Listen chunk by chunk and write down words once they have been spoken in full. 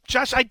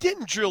Josh, I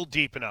didn't drill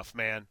deep enough,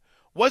 man.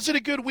 Was it a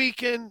good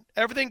weekend?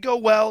 Everything go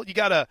well?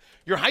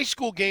 Your high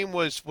school game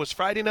was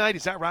Friday night,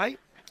 is that right?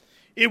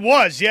 It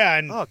was, yeah.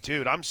 And oh,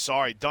 dude, I'm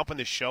sorry. Dumping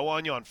the show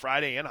on you on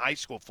Friday and high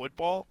school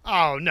football?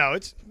 Oh, no,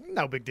 it's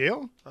no big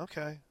deal.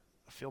 Okay.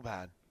 I feel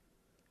bad.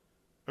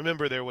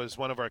 Remember, there was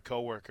one of our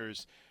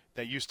coworkers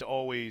that used to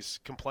always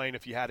complain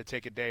if you had to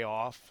take a day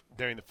off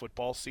during the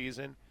football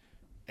season,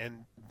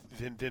 and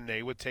then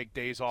they would take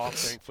days off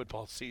during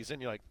football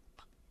season. You're like,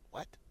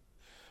 what?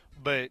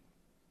 But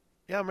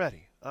yeah, I'm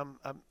ready.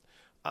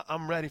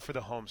 I'm ready for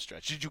the home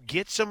stretch. Did you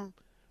get some?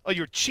 Oh,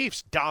 your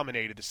Chiefs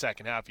dominated the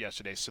second half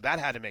yesterday, so that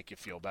had to make you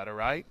feel better,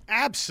 right?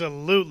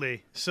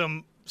 Absolutely.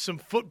 Some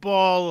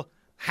football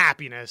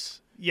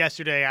happiness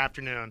yesterday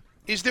afternoon.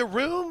 Is there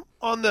room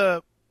on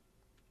the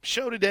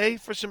show today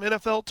for some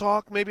NFL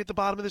talk, maybe at the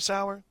bottom of this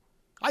hour?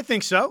 I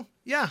think so.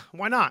 Yeah,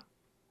 why not?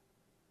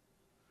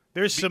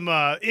 There's some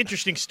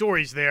interesting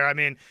stories there. I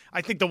mean,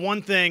 I think the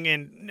one thing,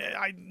 and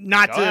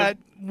not to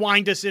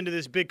wind us into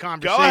this big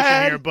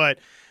conversation here, but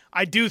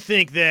I do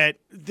think that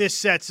this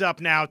sets up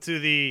now to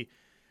the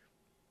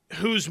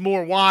who's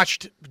more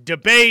watched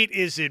debate.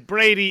 Is it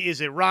Brady?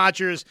 Is it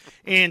Rodgers?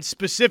 And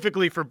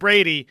specifically for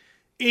Brady,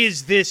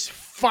 is this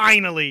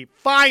finally,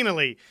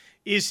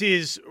 is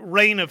his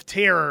reign of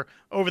terror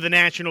over the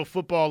National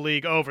Football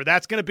League over?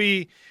 That's going to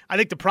be, I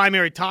think, the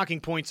primary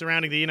talking point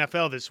surrounding the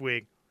NFL this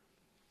week.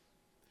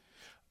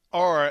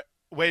 Or,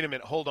 wait a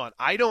minute, hold on.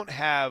 I don't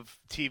have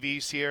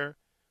TVs here,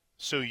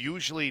 so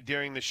usually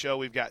during the show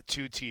we've got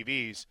two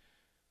TVs.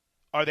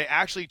 Are they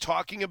actually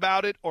talking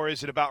about it, or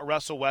is it about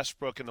Russell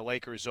Westbrook and the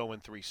Lakers'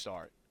 0-3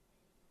 start?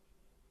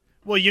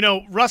 Well,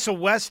 Russell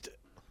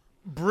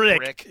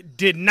Westbrook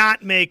did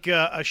not make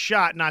a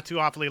shot not too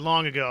awfully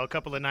long ago, a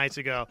couple of nights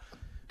ago,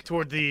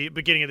 toward the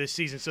beginning of this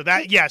season. So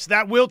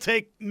that will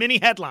take many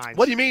headlines.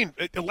 What do you mean?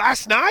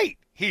 Last night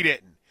he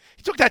didn't.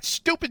 He took that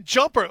stupid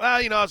jumper.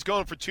 Well, I was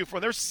going for 2-4.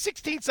 There's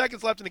 16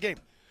 seconds left in the game.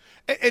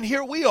 And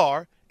here we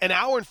are, an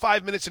hour and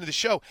 5 minutes into the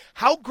show.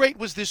 How great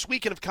was this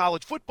weekend of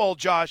college football,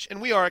 Josh?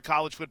 And we are a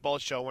college football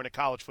show. We're in a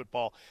college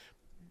football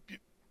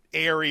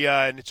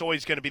area, and it's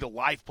always going to be the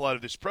lifeblood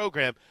of this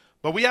program.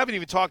 But we haven't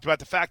even talked about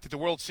the fact that the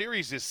World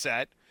Series is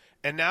set,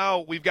 and now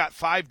we've got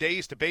 5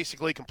 days to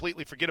basically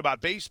completely forget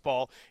about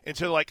baseball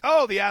until the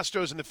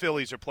Astros and the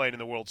Phillies are playing in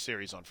the World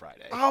Series on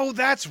Friday. Oh,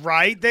 that's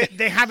right.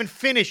 They haven't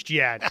finished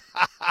yet.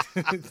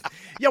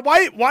 Yeah,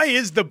 why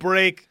is the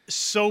break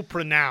so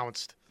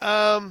pronounced?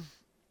 I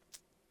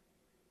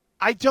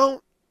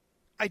don't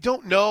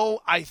know.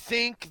 I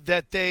think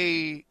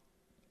they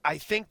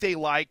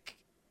like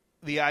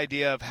the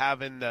idea of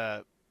having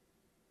the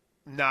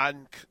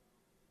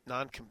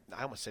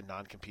I almost said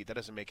non-compete. That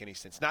doesn't make any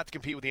sense. Not to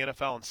compete with the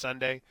NFL on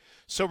Sunday.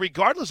 So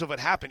regardless of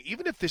what happened,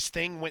 even if this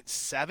thing went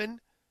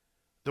 7,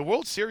 the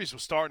World Series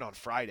was starting on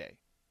Friday.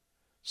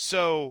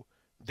 So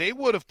they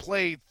would have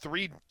played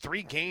three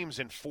games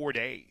in 4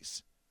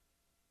 days.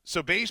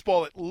 So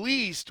baseball, at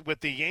least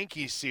with the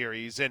Yankees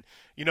series, and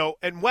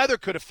weather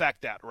could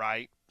affect that,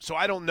 right? So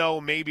I don't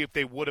know, maybe if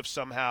they would have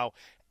somehow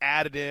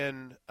added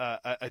in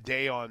a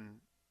day on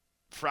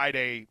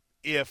Friday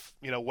if,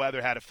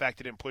 weather had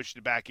affected it and pushed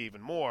it back even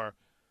more.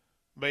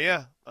 But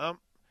yeah,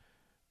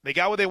 they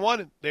got what they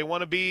wanted. They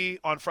want to be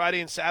on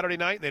Friday and Saturday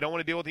night. And they don't want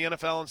to deal with the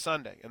NFL on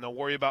Sunday. And they'll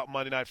worry about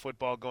Monday Night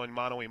Football going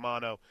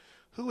mano-a-mano.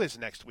 Who is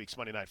next week's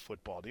Monday Night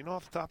Football? Do you know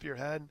off the top of your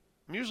head?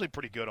 I'm usually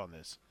pretty good on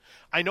this.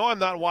 I know I'm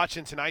not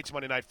watching tonight's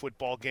Monday Night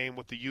Football game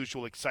with the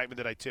usual excitement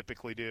that I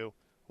typically do.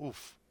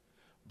 Oof.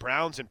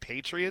 Browns and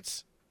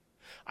Patriots.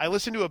 I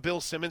listened to a Bill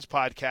Simmons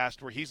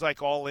podcast where he's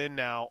all in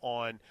now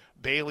on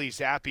Bailey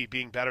Zappi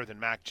being better than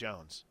Mac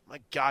Jones. My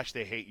gosh,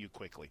 they hate you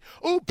quickly.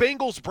 Ooh,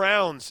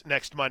 Bengals-Browns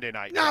next Monday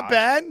night. Not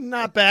bad.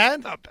 Not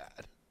bad.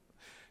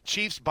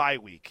 Chiefs bye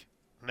week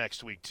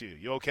next week, too.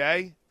 You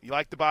okay? You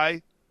like the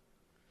bye?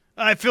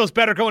 It feels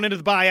better going into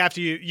the bye after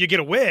you get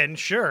a win,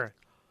 sure.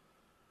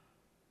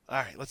 All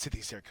right, let's hit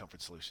these Air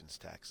Comfort Solutions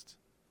texts.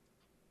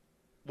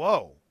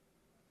 Whoa.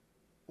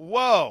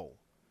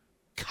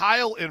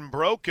 Kyle in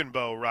Broken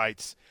Bow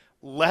writes,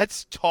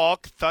 let's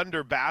talk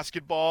Thunder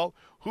basketball.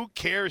 Who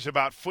cares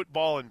about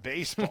football and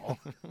baseball?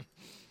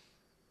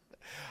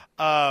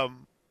 I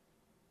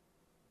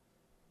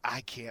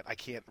can't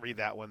read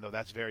that one, though.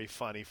 That's very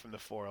funny from the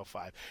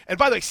 405. And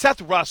by the way,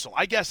 Seth Russell,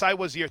 I guess I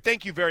was here.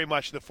 Thank you very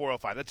much to the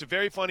 405. That's a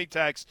very funny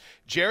text.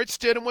 Jarrett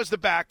Stidham was the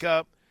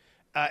backup,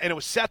 and it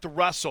was Seth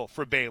Russell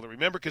for Baylor.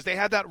 Remember, because they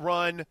had that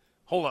run.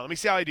 Hold on, let me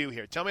see how I do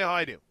here. Tell me how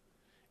I do.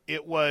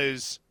 It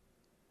was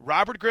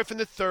Robert Griffin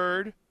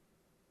III.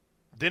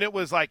 Then it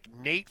was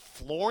Nate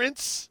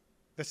Florence.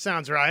 That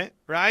sounds right.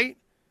 Right?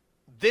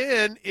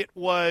 Then it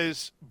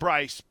was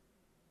Bryce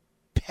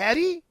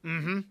Petty.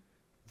 Mm-hmm.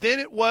 Then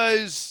it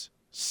was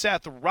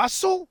Seth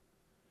Russell.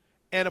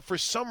 And for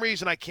some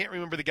reason, I can't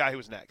remember the guy who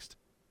was next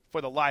for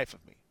the life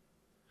of me.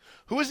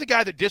 Who was the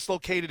guy that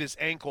dislocated his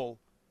ankle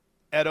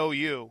at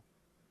OU?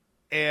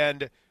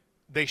 And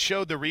they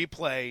showed the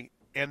replay,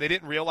 and they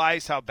didn't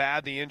realize how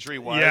bad the injury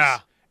was. Yeah.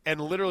 And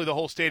literally the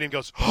whole stadium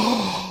goes,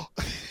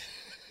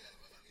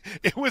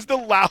 It was the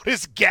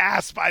loudest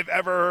gasp I've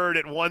ever heard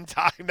at one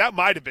time. That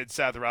might have been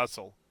Seth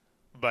Russell.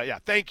 But, yeah,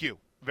 thank you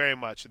very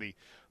much, the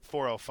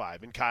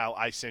 405. And, Kyle,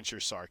 I sense your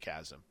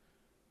sarcasm.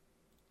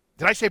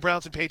 Did I say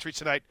Browns and Patriots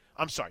tonight?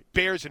 I'm sorry,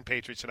 Bears and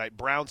Patriots tonight,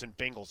 Browns and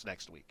Bengals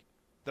next week.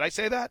 Did I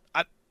say that?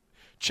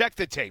 Check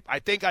the tape. I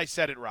think I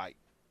said it right.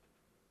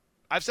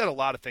 I've said a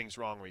lot of things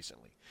wrong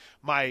recently.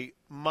 My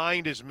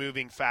mind is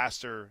moving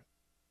faster.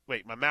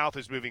 Wait, my mouth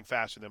is moving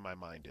faster than my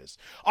mind is.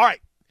 All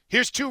right,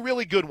 here's two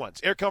really good ones.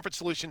 Air Comfort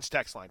Solutions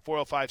text line,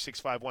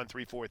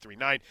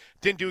 405-651-3439.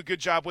 Didn't do a good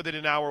job with it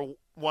in hour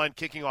one,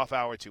 kicking off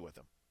hour two with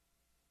them.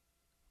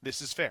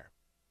 This is fair.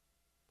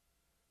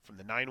 From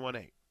the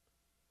 918.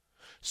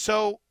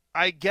 So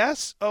I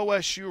guess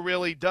OSU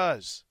really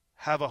does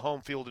have a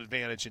home field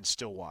advantage in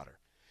Stillwater.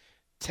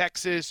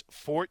 Texas,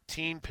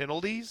 14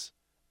 penalties,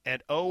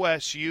 and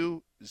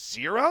OSU,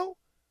 0?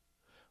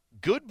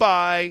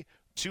 Goodbye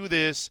to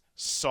this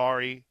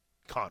sorry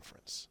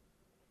conference.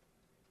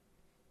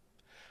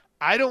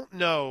 I don't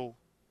know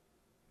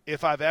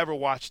if I've ever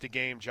watched a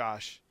game,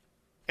 Josh,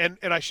 and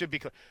I should be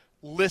clear.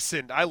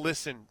 I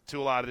listened to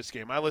a lot of this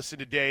game. I listened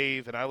to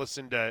Dave, and I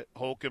listened to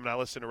Holcomb, and I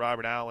listened to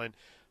Robert Allen,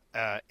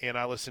 and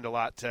I listened a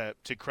lot to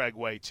Craig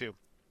Way too.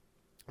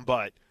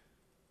 But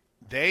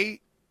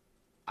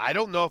I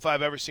don't know if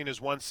I've ever seen as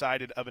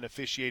one-sided of an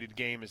officiated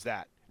game as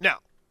that. Now,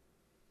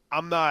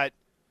 I'm not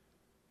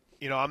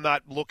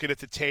looking at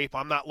the tape.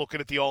 I'm not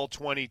looking at the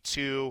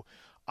all-22.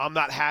 I'm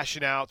not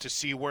hashing out to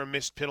see where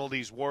missed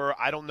penalties were.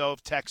 I don't know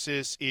if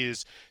Texas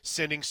is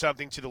sending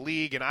something to the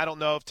league, and I don't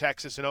know if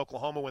Texas and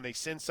Oklahoma, when they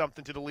send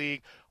something to the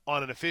league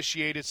on an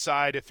officiated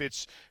side, if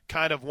it's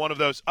kind of one of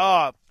those,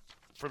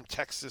 from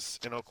Texas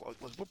and Oklahoma.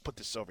 We'll put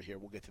this over here.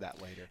 We'll get to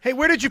that later. Hey,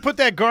 where did you put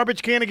that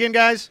garbage can again,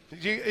 guys?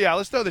 Yeah,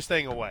 let's throw this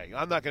thing away.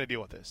 I'm not going to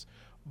deal with this.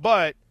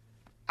 But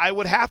I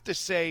would have to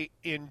say,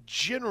 in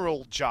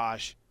general,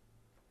 Josh,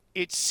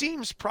 it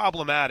seems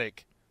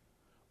problematic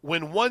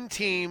when one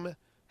team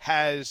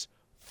has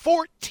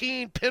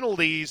 14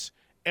 penalties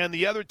and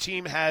the other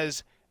team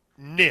has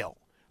 0.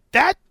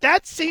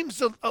 That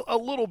seems a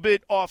little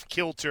bit off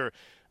kilter,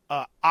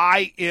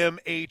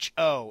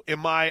 IMHO, in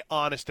my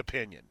honest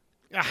opinion.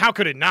 How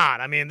could it not?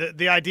 I mean,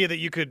 the idea that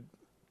you could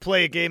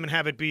play a game and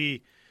have it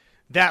be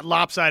that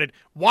lopsided.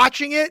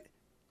 Watching it,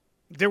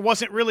 there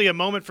wasn't really a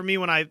moment for me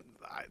when I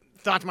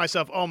thought to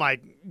myself, oh, my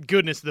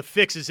goodness, the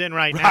fix is in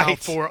right now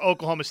for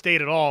Oklahoma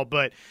State at all.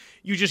 But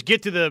you just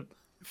get to the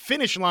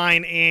finish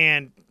line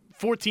and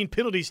 14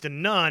 penalties to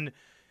none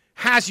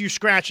has you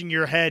scratching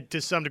your head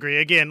to some degree.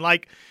 Again,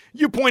 like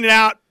you pointed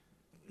out,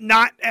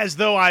 not as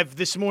though I've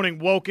this morning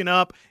woken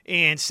up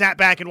and sat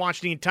back and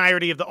watched the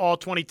entirety of the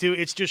all-22.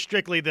 It's just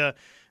strictly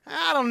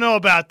I don't know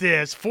about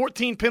this,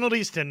 14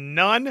 penalties to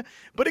none.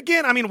 But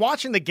again, I mean,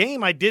 watching the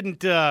game, I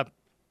didn't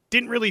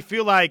really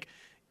feel like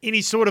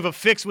any sort of a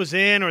fix was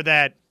in or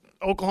that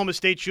Oklahoma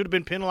State should have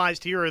been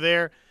penalized here or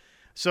there.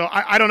 So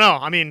I don't know.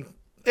 I mean,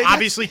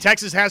 obviously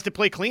Texas has to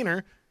play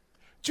cleaner.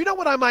 Do you know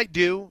what I might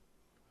do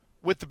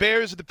with the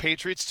Bears and the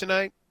Patriots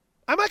tonight?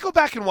 I might go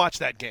back and watch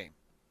that game.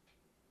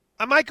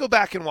 I might go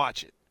back and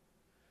watch it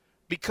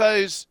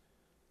because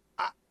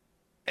I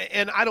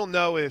don't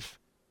know if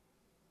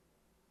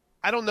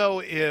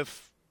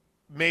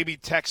maybe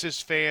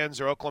Texas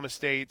fans or Oklahoma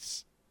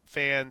State's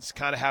fans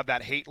kind of have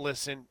that hate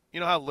listen.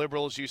 You know how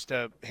liberals used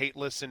to hate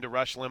listen to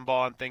Rush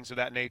Limbaugh and things of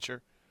that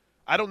nature?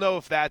 I don't know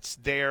if that's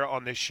there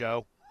on this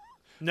show.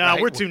 No,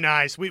 right? We're too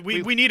nice. We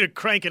need to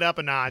crank it up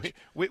a notch.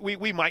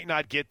 We might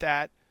not get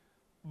that,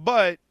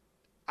 but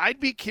I'd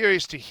be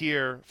curious to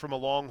hear from a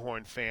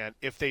Longhorn fan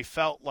if they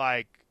felt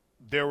like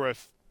there were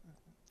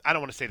I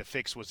don't want to say the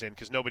fix was in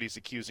because nobody's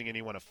accusing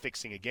anyone of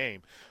fixing a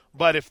game,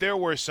 but if there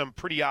were some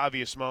pretty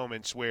obvious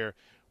moments where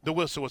the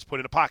whistle was put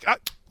in a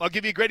pocket. I'll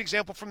give you a great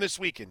example from this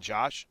weekend,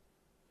 Josh.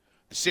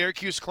 The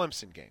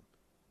Syracuse-Clemson game.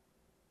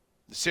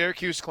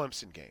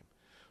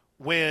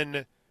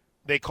 When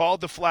they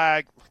called the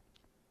flag.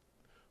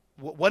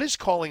 What is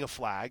calling a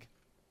flag?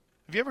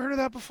 Have you ever heard of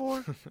that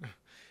before?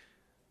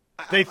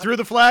 They threw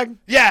the flag?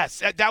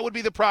 Yes, that would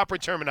be the proper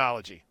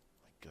terminology.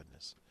 My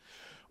goodness.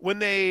 When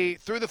they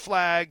threw the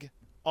flag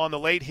on the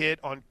late hit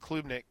on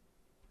Klubnik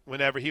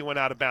whenever he went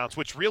out of bounds,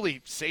 which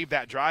really saved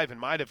that drive and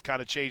might have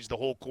kind of changed the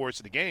whole course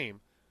of the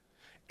game.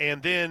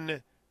 And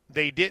then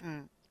they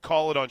didn't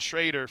call it on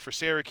Schrader for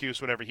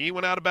Syracuse whenever he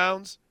went out of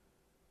bounds,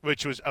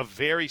 which was a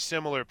very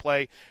similar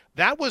play.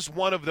 That was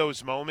one of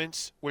those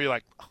moments where you're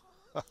like,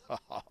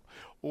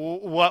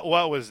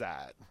 what was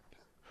that?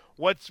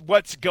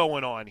 What's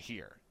going on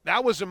here?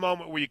 That was a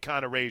moment where you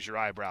kind of raise your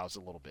eyebrows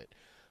a little bit.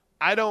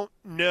 I don't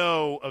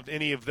know of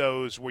any of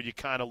those where you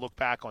kind of look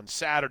back on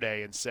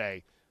Saturday and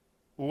say,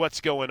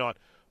 what's going on?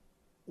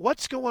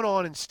 What's going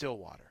on in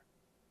Stillwater?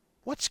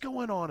 What's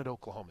going on at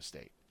Oklahoma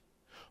State?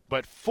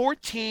 But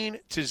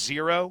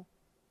 14-0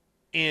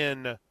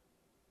 in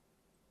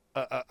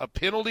a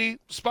penalty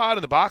spot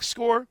in the box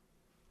score,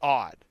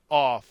 odd,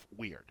 off,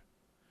 weird.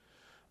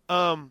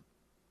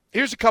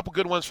 Here's a couple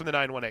good ones from the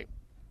 918.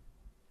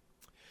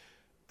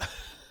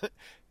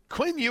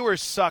 Quinn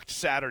Ewers sucked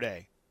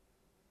Saturday.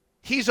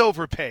 He's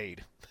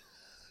overpaid.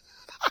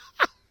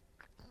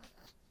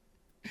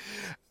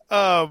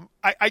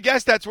 I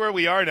guess that's where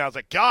we are now. It's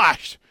like,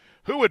 gosh,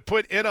 who would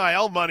put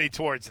NIL money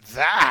towards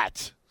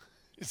that?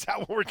 Is that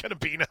what we're going to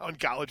be now in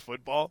college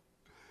football?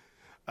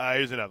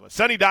 Here's another one.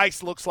 Sonny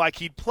Dykes looks like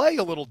he'd play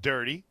a little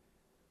dirty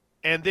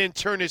and then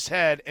turn his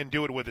head and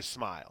do it with a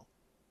smile.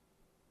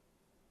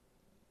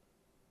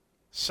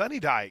 Sonny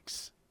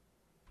Dykes,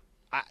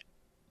 I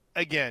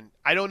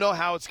don't know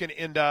how it's going to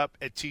end up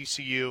at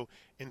TCU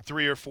in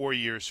 3 or 4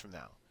 years from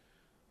now.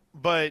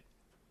 But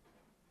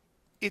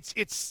it's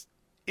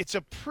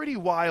a pretty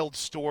wild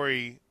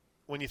story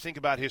when you think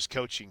about his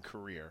coaching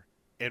career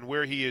and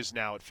where he is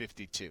now at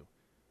 52.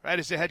 Right,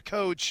 as a head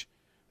coach,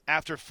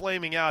 after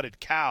flaming out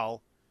at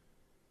Cal,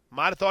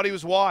 might have thought he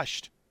was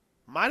washed.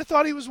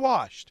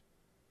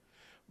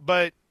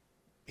 But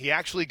he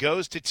actually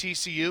goes to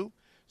TCU,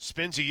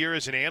 spends a year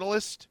as an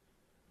analyst,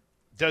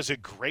 does a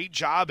great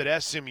job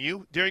at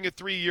SMU during a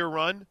 3-year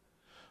run.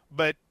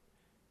 But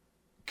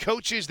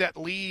coaches that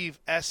leave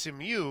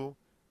SMU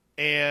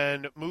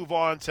and move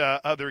on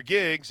to other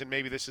gigs, and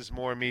maybe this is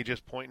more me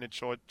just pointing at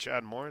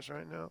Chad Morris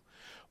right now,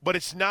 but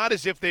it's not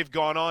as if they've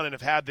gone on and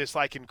have had this,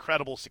 like,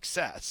 incredible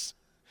success,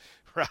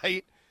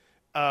 right?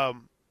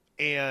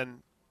 And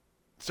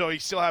so you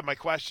still have my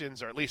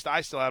questions, or at least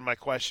I still have my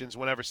questions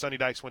whenever Sonny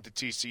Dykes went to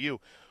TCU.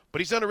 But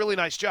he's done a really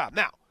nice job.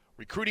 Now,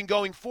 recruiting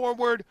going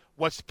forward,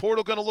 what's the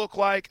portal going to look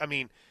like? I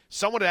mean,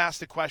 someone had asked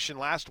the question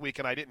last week,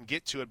 and I didn't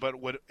get to it, but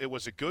it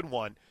was a good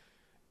one.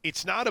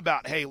 It's not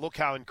about, hey, look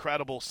how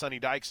incredible Sonny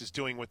Dykes is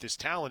doing with his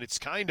talent. It's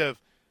kind of,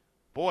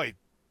 boy,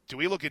 do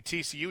we look at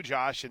TCU,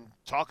 Josh, and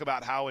talk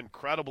about how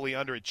incredibly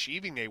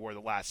underachieving they were the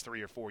last 3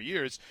 or 4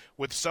 years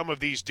with some of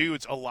these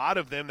dudes, a lot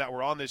of them that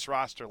were on this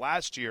roster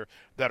last year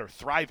that are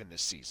thriving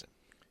this season?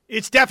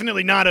 It's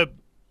definitely not a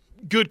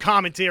good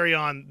commentary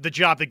on the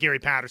job that Gary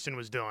Patterson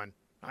was doing.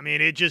 I mean,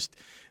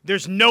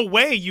 there's no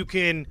way you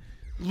can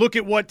look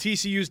at what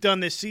TCU's done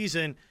this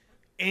season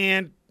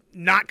and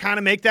not kind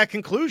of make that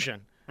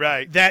conclusion.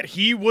 Right. That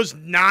he was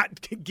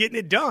not getting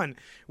it done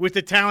with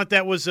the talent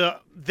that was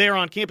there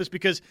on campus,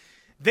 because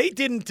they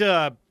didn't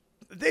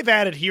they've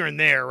added here and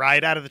there,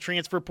 right, out of the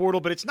transfer portal,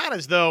 but it's not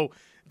as though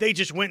they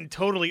just went and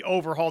totally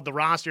overhauled the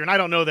roster. And I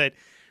don't know that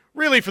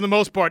really, for the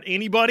most part,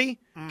 anybody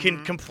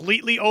can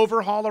completely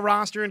overhaul a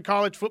roster in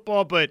college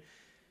football. But,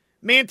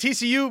 man,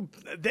 TCU,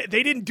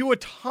 they didn't do a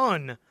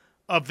ton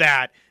of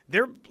that.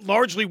 They're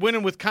largely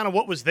winning with kind of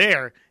what was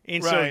there.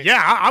 And so,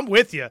 yeah, I'm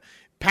with you.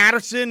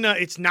 Patterson,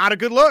 it's not a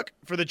good look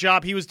for the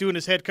job he was doing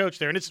as head coach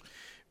there. And it's,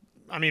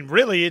 I mean,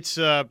 really, it's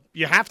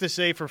you have to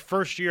say for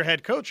first-year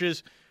head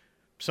coaches,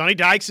 Sonny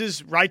Dykes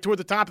is right toward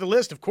the top of the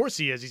list. Of course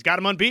he is. He's got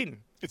him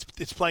unbeaten.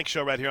 It's Plank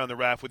Show right here on the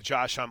Ref with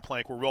Josh on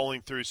Plank. We're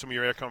rolling through some of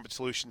your Air Comfort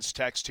Solutions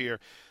text here.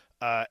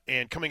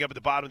 And coming up at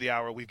the bottom of the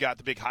hour, we've got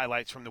the big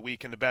highlights from the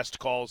week and the best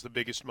calls, the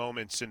biggest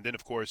moments. And then,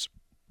 of course,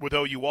 with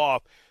OU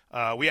off,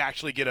 we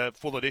actually get a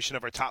full edition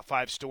of our top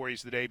 5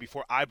 stories of the day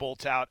before I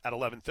bolt out at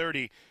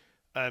 11:30.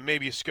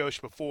 Maybe a skosh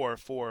before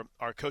for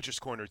our Coach's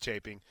Corner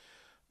taping.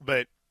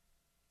 But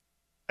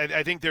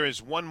I think there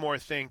is one more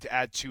thing to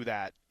add to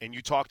that, and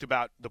you talked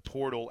about the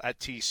portal at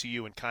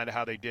TCU and kind of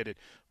how they did it.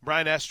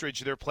 Brian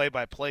Estridge, their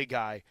play-by-play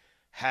guy,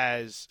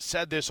 has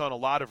said this on a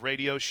lot of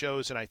radio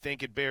shows, and I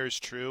think it bears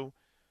true.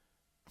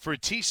 For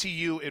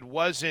TCU, it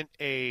wasn't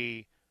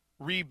a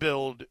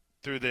rebuild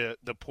through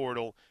the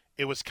portal.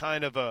 It was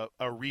kind of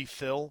a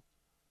refill,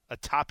 a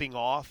topping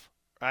off,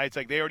 right? It's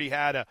like they already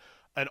had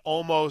an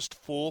almost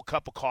full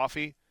cup of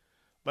coffee.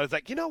 But it's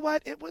like, you know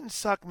what? It wouldn't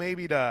suck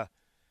maybe to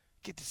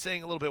get this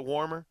thing a little bit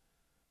warmer.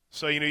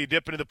 So, you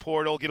dip into the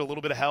portal, get a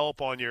little bit of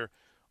help on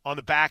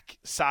the back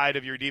side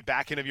of your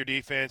back end of your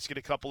defense, get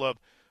a couple of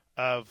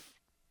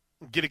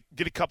get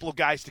a couple of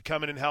guys to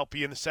come in and help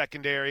you in the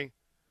secondary.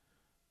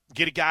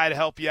 Get a guy to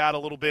help you out a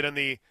little bit in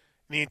the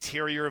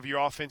interior of your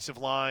offensive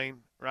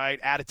line, right?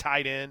 Add a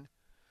tight end.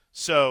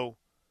 So,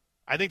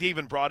 I think they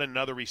even brought in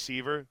another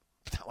receiver.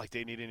 It's not like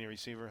they need any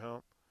receiver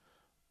help.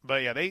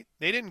 But, yeah, they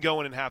didn't go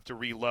in and have to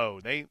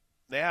reload. They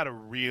had a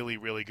really,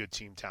 really good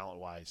team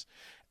talent-wise.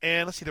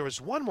 And let's see, there was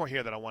one more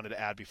here that I wanted to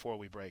add before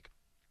we break.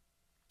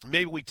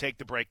 Maybe we take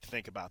the break to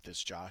think about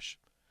this, Josh.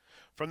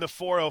 From the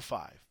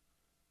 405,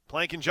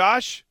 Plank and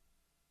Josh,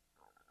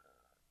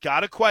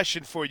 got a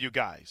question for you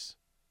guys.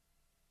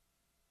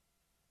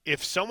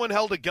 If someone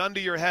held a gun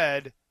to your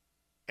head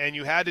and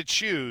you had to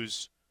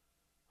choose,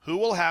 who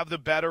will have the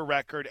better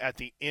record at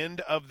the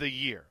end of the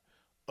year,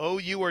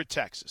 OU or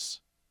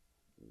Texas?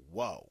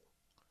 Whoa.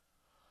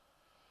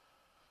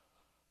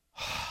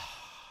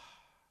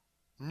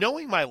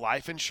 Knowing my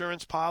life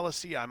insurance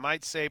policy, I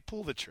might say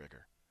pull the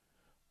trigger.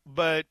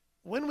 But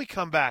when we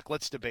come back,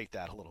 let's debate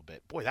that a little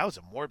bit. Boy, that was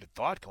a morbid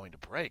thought going to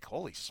break.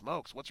 Holy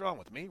smokes, what's wrong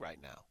with me right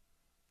now?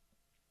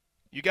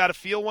 You got to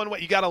feel one way.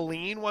 You got to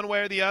lean one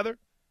way or the other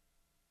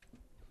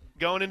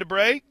going into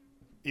break.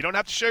 You don't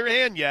have to show your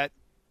hand yet.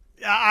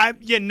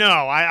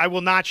 I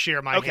will not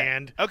share my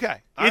hand.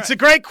 Okay. It's a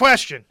great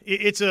question.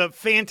 It's a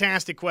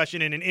fantastic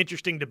question and an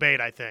interesting debate,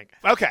 I think.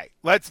 Okay.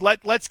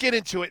 Let's get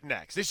into it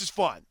next. This is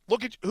fun.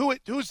 Look at who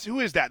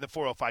is that in the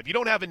 405. You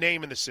don't have a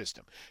name in the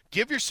system.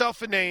 Give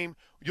yourself a name.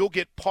 You'll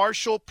get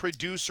partial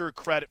producer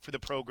credit for the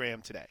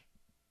program today.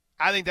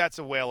 I think that's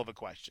a whale of a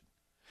question.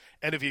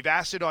 And if you've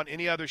asked it on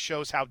any other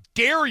shows, how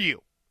dare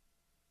you?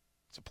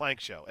 It's a Plank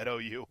Show at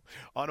OU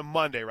on a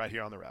Monday right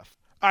here on the Ref.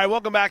 All right,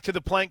 welcome back to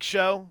the Plank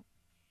Show.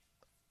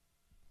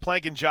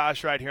 Plank and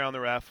Josh right here on the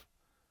Ref.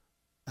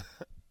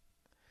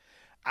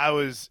 I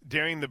was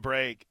during the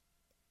break.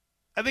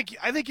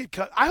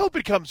 I hope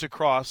it comes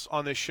across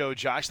on this show,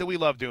 Josh, that we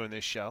love doing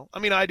this show. I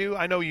mean, I do.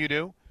 I know you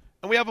do,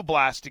 and we have a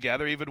blast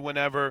together, even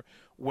whenever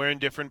we're in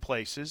different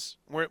places.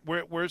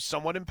 We're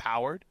somewhat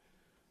empowered,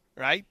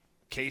 right?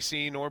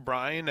 Casey nor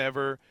Brian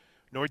nor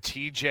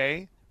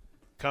TJ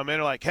come in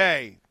and are like,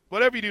 hey,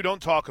 whatever you do,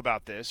 don't talk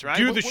about this, right?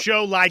 Do the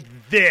show like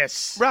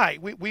this.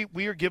 Right.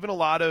 We are given a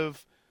lot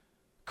of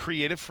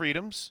creative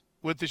freedoms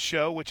with the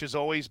show, which has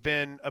always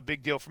been a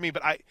big deal for me.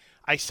 But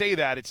I say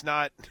that it's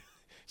not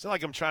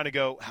like I'm trying to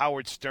go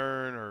Howard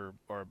Stern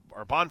or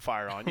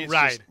Bonfire on you. It's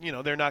right.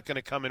 Just, they're not going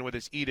to come in with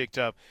this edict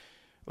of,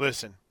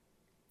 listen,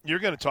 you're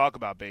going to talk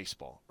about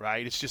baseball,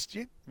 right? It's just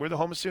we're the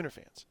home of Sooner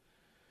fans.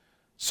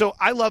 So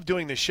I love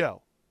doing this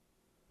show.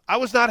 I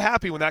was not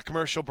happy when that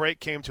commercial break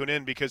came to an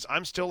end because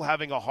I'm still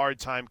having a hard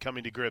time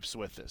coming to grips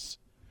with this.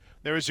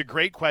 There was a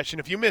great question.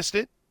 If you missed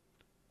it,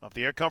 off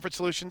the Air Comfort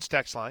Solutions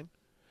text line,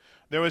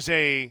 there was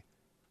a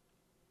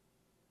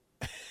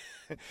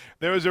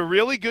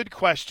really good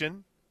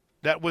question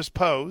that was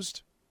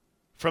posed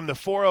from the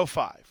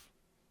 405,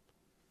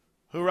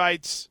 who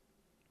writes,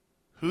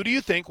 who do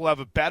you think will have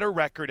a better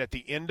record at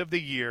the end of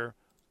the year,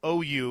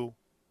 OU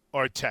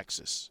or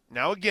Texas?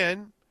 Now,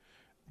 again,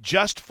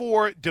 just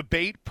for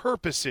debate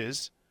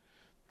purposes,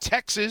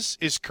 Texas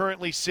is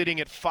currently sitting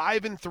at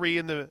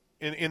 5-3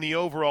 in the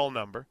overall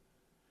number,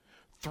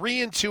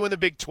 3-2 in the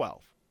Big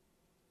 12.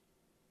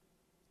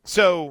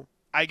 So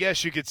I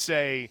guess you could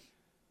say,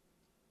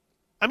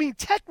 I mean,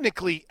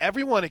 technically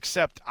everyone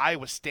except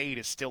Iowa State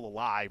is still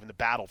alive in the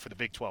battle for the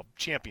Big 12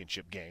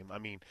 championship game. I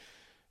mean,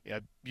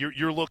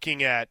 you're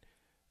looking at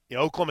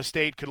Oklahoma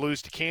State could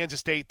lose to Kansas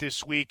State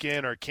this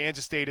weekend, or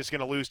Kansas State is going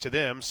to lose to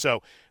them.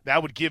 So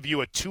that would give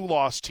you a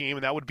 2-loss team,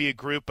 and that would be a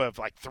group of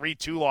like 3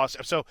 2-loss.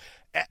 So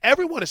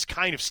everyone is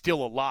kind of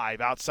still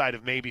alive outside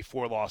of maybe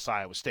 4-loss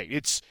Iowa State.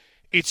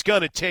 It's going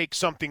to take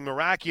something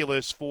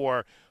miraculous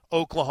for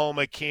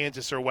Oklahoma,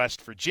 Kansas, or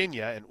West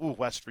Virginia. And,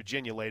 West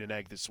Virginia laid an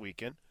egg this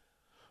weekend.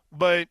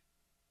 But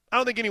I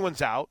don't think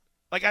anyone's out.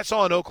 Like, I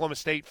saw an Oklahoma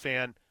State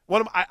fan.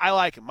 I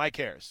like him, Mike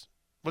Harris.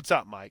 What's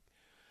up, Mike?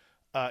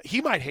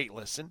 He might hate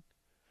listen,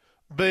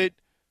 but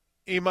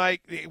he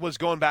was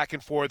going back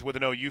and forth with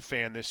an OU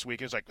fan this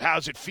week. He's like,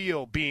 how's it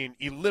feel being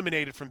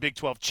eliminated from Big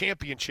 12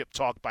 championship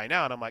talk by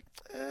now? And I'm like,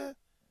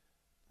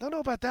 don't know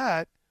about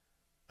that.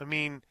 I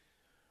mean,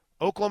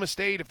 Oklahoma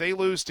State, if they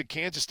lose to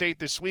Kansas State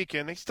this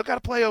weekend, they still got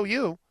to play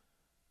OU.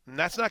 And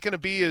that's not going to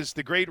be, as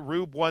the great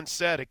Rube once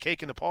said, a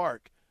cake in the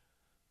park.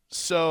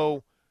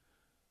 So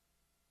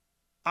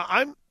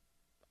I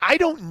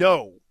don't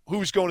know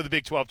who's going to the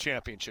Big 12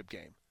 championship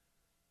game.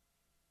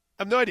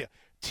 I have no idea.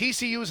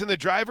 TCU is in the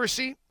driver's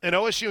seat, and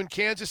OSU and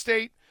Kansas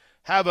State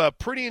have a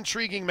pretty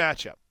intriguing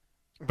matchup.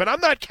 But I'm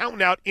not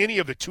counting out any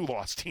of the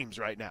 2-loss teams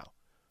right now.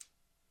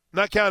 I'm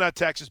not counting out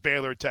Texas,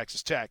 Baylor, or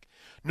Texas Tech,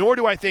 nor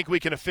do I think we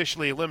can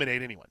officially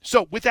eliminate anyone.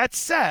 So with that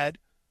said,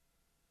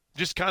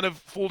 just kind of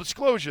full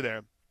disclosure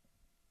there,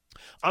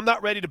 I'm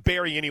not ready to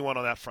bury anyone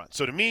on that front.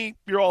 So to me,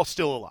 you're all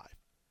still alive.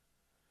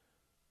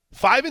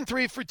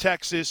 5-3 for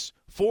Texas,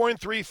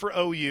 4-3 for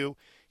OU.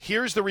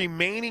 Here's the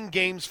remaining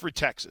games for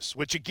Texas,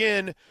 which,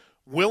 again,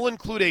 will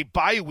include a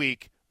bye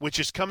week, which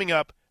is coming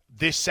up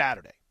this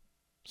Saturday.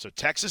 So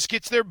Texas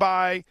gets their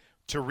bye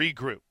to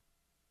regroup.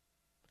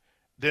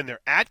 Then they're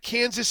at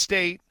Kansas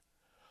State,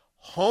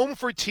 home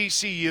for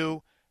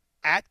TCU,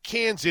 at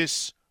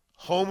Kansas,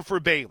 home for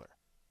Baylor.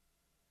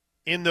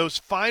 In those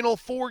final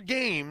 4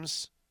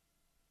 games,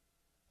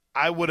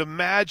 I would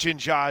imagine,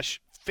 Josh,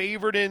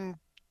 favored in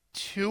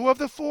 2 of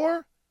the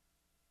 4?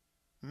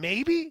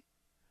 Maybe?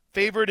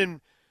 Favored in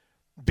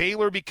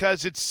Baylor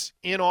because it's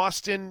in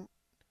Austin,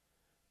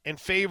 and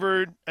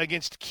favored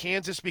against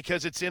Kansas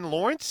because it's in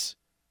Lawrence?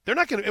 They're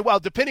not going to – well,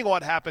 depending on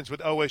what happens with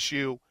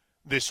OSU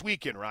this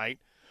weekend, right?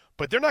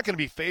 But they're not going to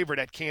be favored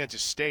at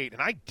Kansas State,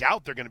 and I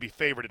doubt they're going to be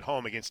favored at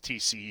home against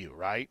TCU,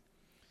 right?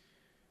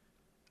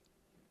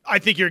 I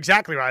think you're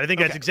exactly right. I think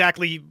that's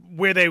exactly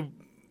where they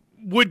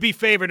would be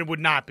favored and would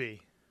not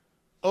be.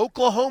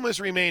 Oklahoma's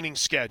remaining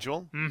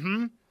schedule.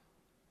 Mm-hmm.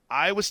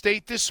 Iowa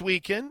State this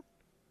weekend.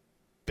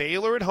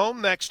 Baylor at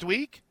home next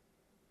week.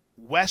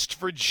 West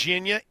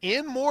Virginia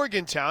in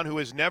Morgantown, who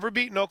has never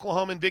beaten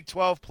Oklahoma in Big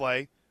 12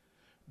 play.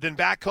 Then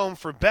back home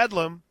for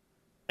Bedlam.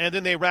 And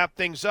then they wrap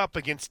things up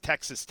against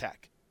Texas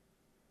Tech.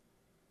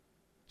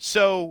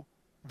 So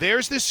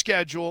there's the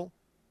schedule.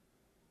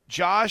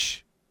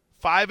 Josh,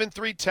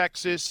 5-3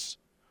 Texas,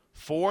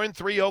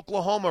 4-3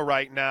 Oklahoma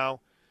right now.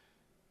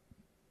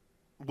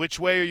 Which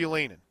way are you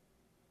leaning?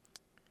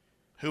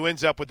 Who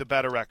ends up with the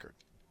better record?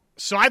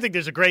 So I think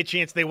there's a great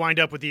chance they wind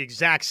up with the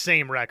exact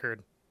same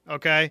record,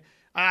 okay?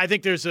 I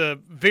think there's a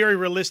very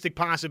realistic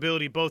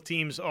possibility both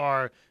teams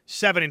are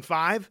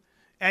 7-5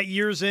 at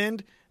year's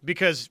end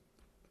because –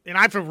 and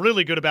I feel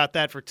really good about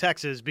that for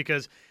Texas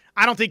because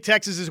I don't think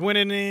Texas is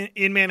winning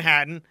in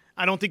Manhattan.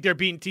 I don't think they're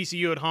beating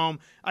TCU at home.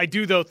 I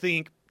do, though,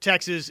 think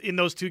Texas, in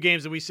those two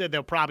games that we said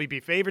they'll probably be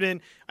favored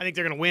in, I think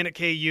they're going to win at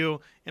KU,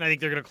 and I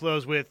think they're going to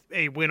close with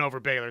a win over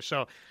Baylor.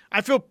 So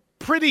I feel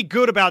pretty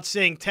good about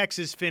saying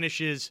Texas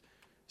finishes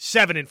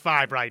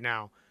 7-5 right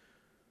now.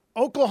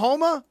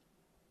 Oklahoma,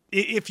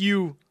 if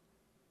you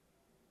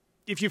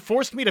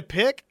forced me to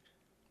pick.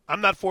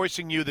 I'm not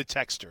forcing you, the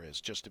texter is,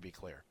 just to be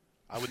clear.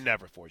 I would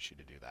never force you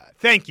to do that.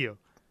 Thank you.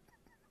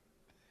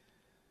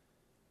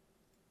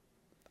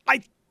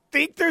 I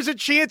think there's a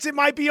chance it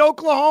might be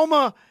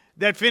Oklahoma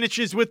that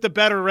finishes with the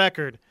better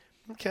record.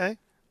 Okay.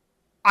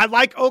 I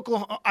like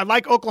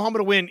Oklahoma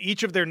to win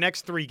each of their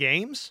next 3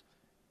 games.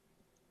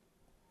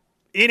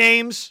 In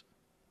Ames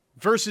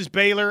versus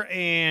Baylor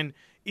and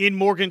in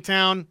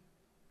Morgantown,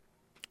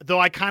 though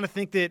I kind of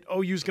think that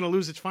OU is going to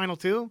lose its final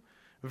 2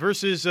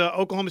 versus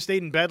Oklahoma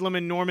State and Bedlam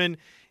and Norman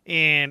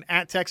and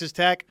at Texas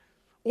Tech.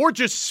 Or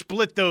just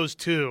split those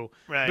 2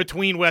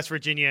 between West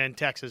Virginia and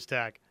Texas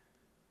Tech.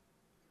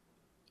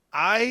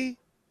 I'm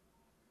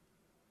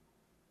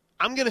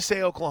going to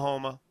say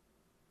Oklahoma.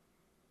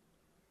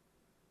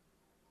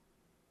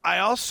 I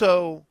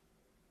also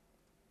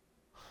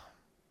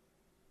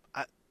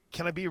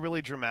can I be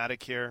really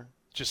dramatic here?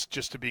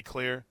 Just to be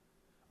clear,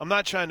 I'm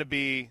not trying to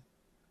be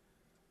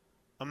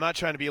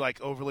like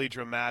overly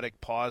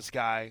dramatic pause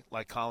guy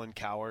like Colin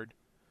Cowherd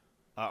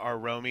or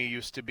Romy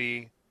used to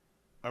be.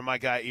 Or my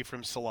guy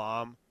Ephraim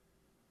Salam,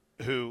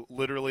 who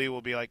literally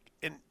will be like,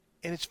 and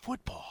it's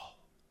football.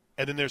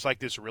 And then there's like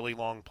this really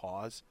long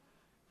pause.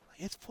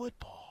 It's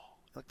football.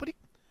 Like,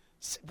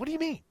 what do you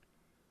mean?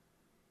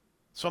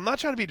 So I'm not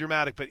trying to be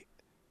dramatic, but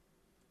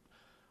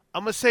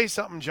I'm going to say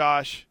something,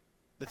 Josh,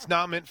 that's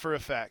not meant for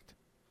effect.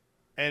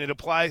 And it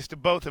applies to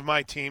both of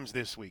my teams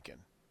this weekend.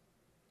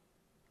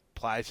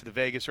 Applies to the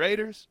Vegas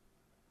Raiders.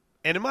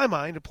 And in my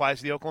mind, applies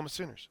to the Oklahoma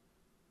Sooners.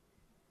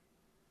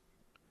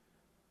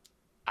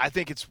 I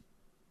think it's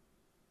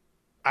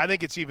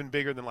even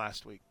bigger than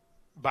last week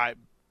by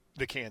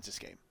the Kansas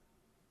game.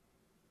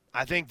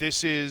 I think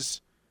this is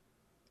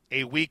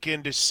a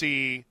weekend to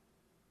see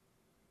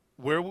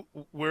where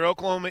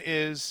Oklahoma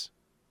is,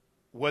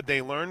 what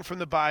they learned from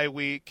the bye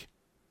week,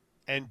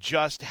 and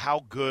just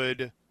how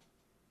good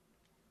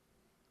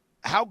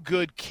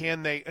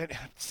can they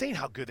 – saying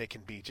how good they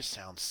can be just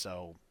sounds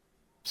so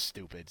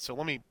stupid. So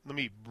let me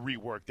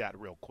rework that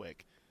real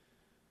quick.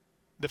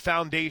 The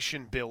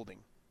foundation building.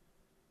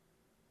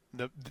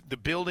 The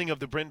building of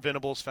the Brent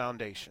Venables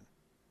Foundation,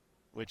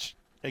 which,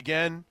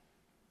 again,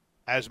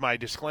 as my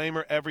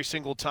disclaimer every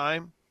single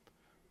time,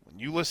 when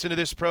you listen to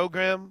this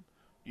program,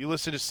 you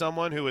listen to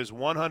someone who is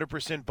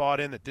 100% bought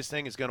in that this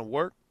thing is going to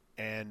work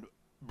and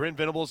Brent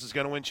Venables is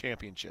going to win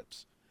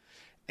championships.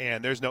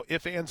 And there's no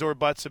ifs, ands, or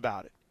buts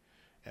about it.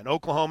 And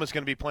Oklahoma is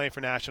going to be playing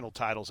for national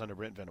titles under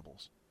Brent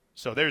Venables.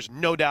 So there's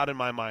no doubt in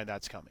my mind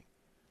that's coming.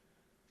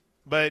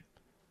 But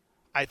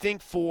I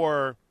think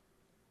for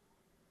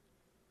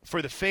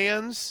the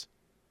fans,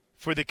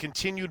 for the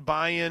continued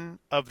buy-in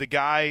of the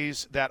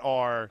guys that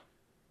are,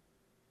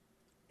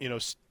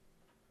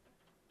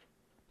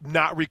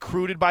 not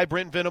recruited by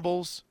Brent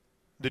Venables,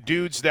 the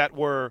dudes that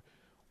were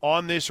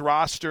on this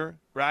roster,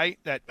 right,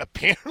 that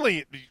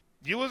apparently,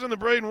 you listen to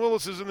Braden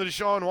Willis's and the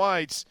Deshaun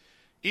Whites,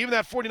 even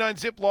that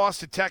 49-zip loss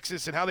to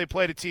Texas and how they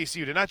played at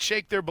TCU did not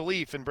shake their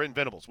belief in Brent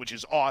Venables, which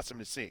is awesome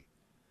to see.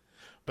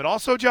 But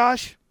also,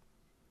 Josh,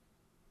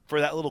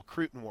 for that little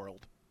Cruton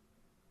world,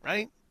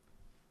 right?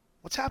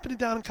 What's happening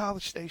down in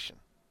College Station?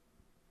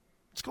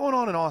 What's going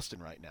on in Austin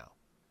right now?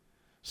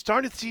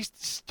 Starting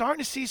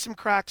to see some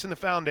cracks in the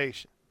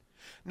foundation.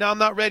 Now, I'm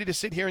not ready to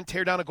sit here and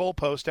tear down a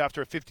goalpost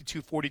after a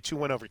 52-42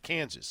 win over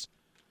Kansas.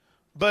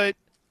 But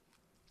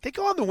if they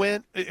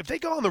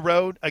go on the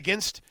road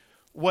against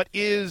what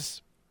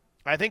is,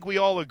 I think we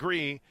all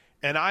agree,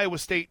 an Iowa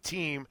State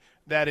team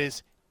that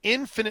is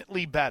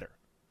infinitely better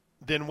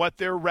than what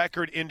their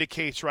record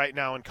indicates right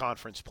now in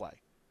conference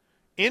play.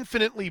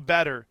 Infinitely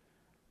better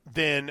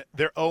than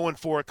their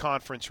 0-4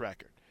 conference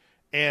record.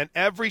 And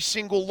every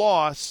single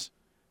loss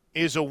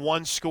is a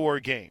one-score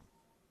game.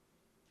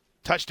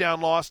 Touchdown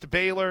loss to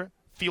Baylor,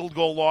 field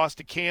goal loss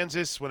to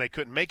Kansas when they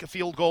couldn't make a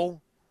field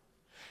goal,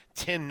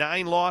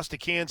 10-9 loss to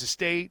Kansas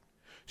State,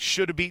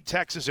 should have beat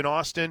Texas and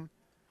Austin.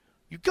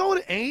 You go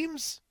to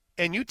Ames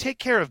and you take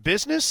care of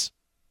business,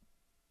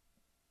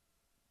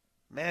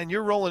 man,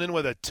 you're rolling in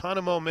with a ton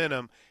of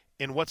momentum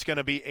in what's going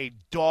to be a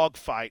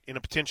dogfight in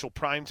a potential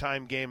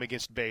primetime game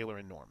against Baylor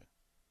and Norman.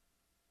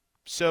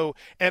 So,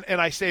 and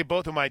I say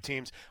both of my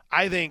teams,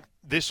 I think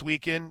this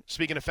weekend,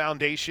 speaking of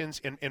foundations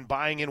and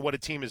buying in what a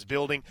team is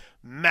building,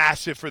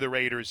 massive for the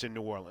Raiders in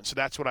New Orleans. So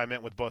that's what I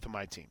meant with both of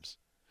my teams.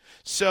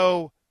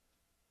 So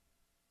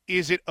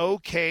is it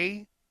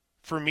okay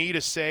for me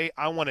to say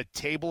I want to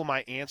table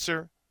my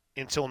answer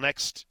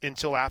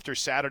until after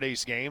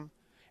Saturday's game,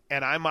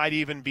 and I might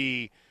even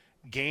be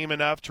game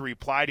enough to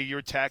reply to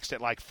your text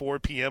at like 4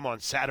 p.m. on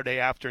Saturday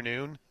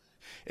afternoon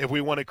if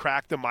we want to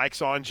crack the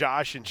mics on,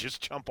 Josh, and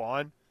just jump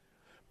on.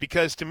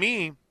 Because to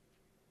me,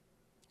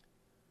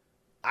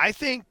 I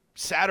think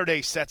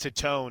Saturday sets a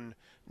tone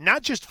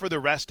not just for the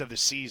rest of the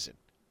season,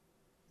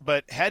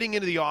 but heading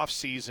into the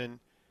offseason,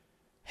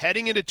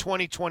 heading into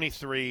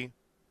 2023,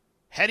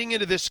 heading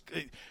into this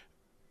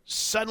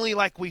suddenly,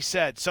 like we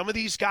said, some of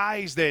these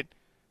guys that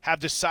have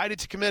decided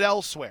to commit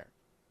elsewhere,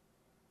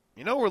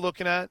 you know what we're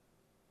looking at?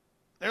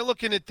 They're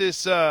looking at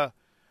this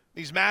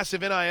these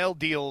massive NIL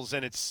deals,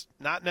 and it's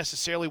not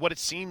necessarily what it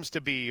seems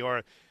to be,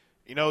 or,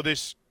 you know,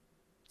 this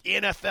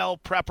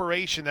NFL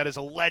preparation that is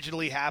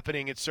allegedly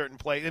happening at certain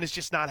places, and it's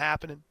just not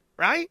happening,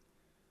 right?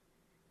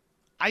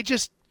 I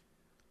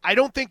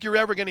don't think you're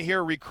ever going to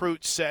hear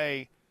recruits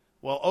say,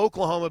 well,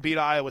 Oklahoma beat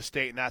Iowa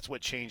State, and that's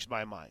what changed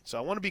my mind. So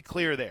I want to be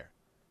clear there.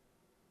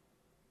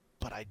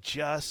 But I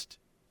just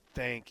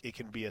think it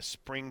can be a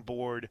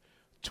springboard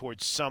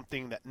towards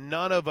something that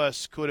none of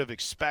us could have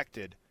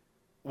expected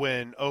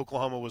when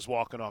Oklahoma was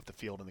walking off the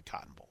field in the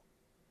Cotton Bowl.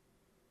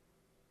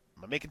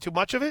 Am I making too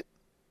much of it?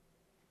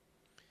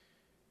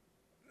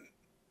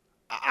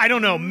 I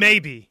don't know.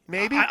 Maybe.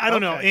 I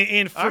don't know.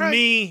 And for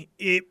me,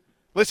 it.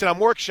 Listen, I'm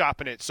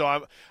workshopping it,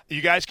 so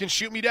you guys can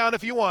shoot me down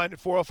if you want.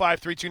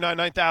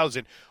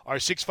 405-329-9000 or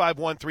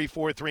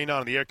 651-3439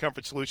 on the Air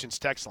Comfort Solutions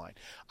text line.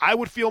 I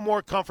would feel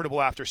more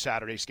comfortable after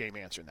Saturday's game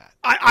answering that.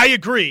 I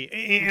agree,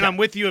 and okay. I'm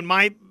with you. And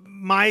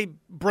my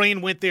brain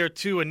went there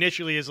too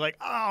initially. Is like,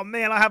 oh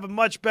man, I have a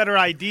much better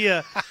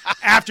idea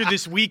after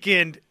this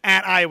weekend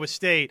at Iowa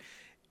State.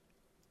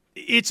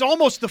 It's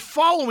almost the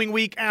following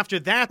week after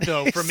that,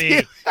 though, for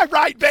me.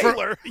 Right,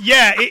 Baylor.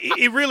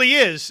 It really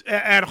is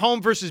at home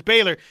versus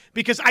Baylor,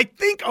 because I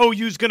think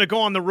OU's going to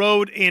go on the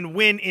road and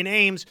win in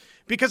Ames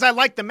because I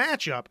like the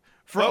matchup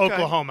for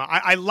Oklahoma.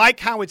 I like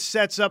how it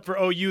sets up for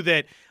OU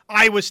that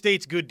Iowa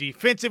State's good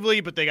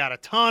defensively, but they got a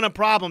ton of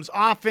problems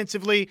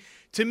offensively.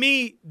 To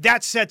me,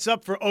 that sets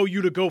up for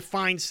OU to go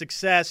find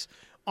success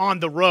on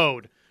the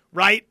road,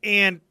 right?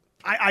 And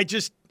I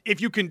just – if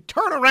you can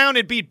turn around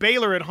and beat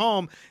Baylor at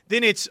home,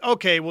 then it's,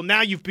 okay, well, now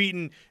you've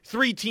beaten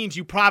 3 teams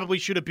you probably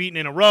should have beaten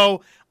in a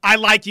row. I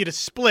like you to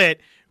split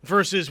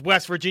versus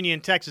West Virginia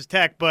and Texas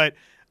Tech. But,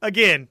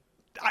 again,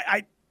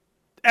 I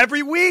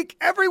every week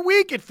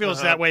it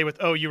feels that way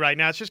with OU right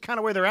now. It's just kind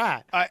of where they're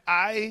at.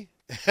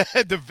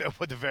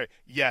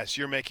 Yes,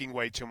 you're making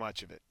way too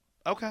much of it.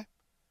 Okay.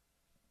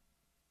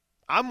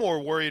 I'm more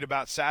worried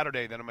about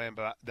Saturday than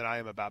I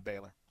am about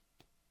Baylor.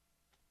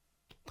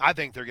 I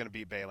think they're going to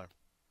beat Baylor.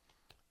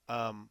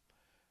 And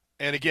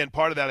again,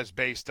 part of that is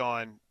based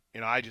on,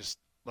 you know, I just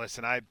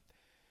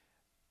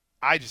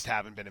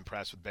haven't been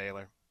impressed with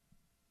Baylor.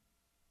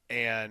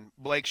 And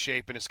Blake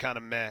Shapen is kind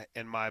of meh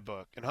in my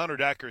book. And Hunter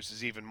Dekkers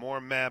is even more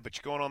meh, but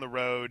you're going on the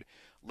road,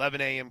 11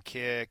 a.m.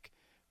 kick,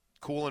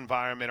 cool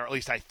environment, or at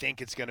least I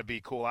think it's going to be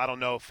cool. I don't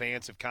know if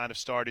fans have kind of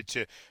started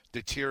to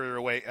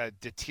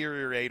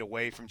deteriorate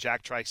away from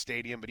Jack Trice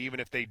Stadium, but even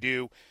if they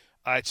do,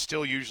 it's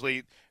still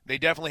usually – they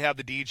definitely have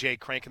the DJ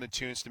cranking the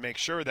tunes to make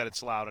sure that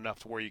it's loud enough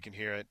to where you can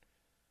hear it.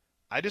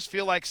 I just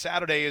feel like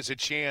Saturday is a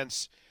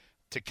chance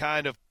to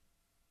kind of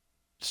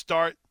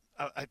start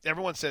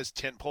everyone says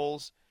tent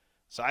poles.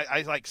 So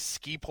I like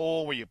ski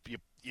pole where you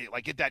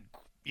like get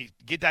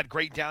that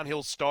great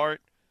downhill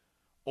start.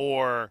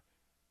 Or,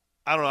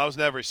 I don't know, I was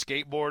never a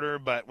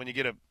skateboarder, but when you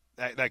get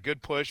that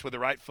good push with the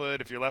right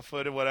foot, if you're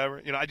left-footed,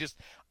 whatever, you know,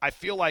 I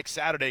feel like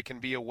Saturday can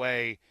be a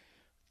way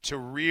to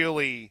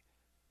really –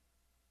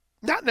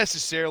 not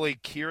necessarily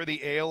cure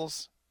the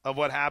ails of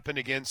what happened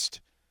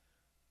against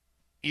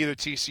either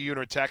TCU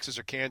or Texas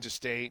or Kansas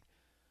State,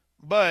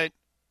 but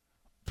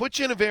put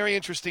you in a very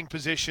interesting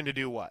position to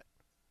do what?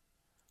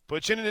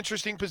 Put you in an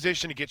interesting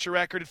position to get your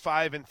record at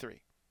 5-3.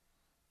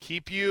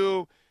 Keep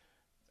you,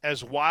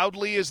 as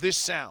wildly as this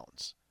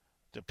sounds,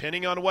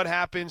 depending on what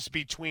happens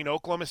between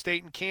Oklahoma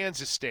State and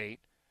Kansas State,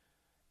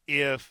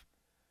 if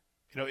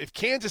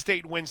Kansas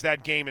State wins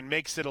that game and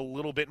makes it a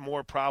little bit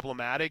more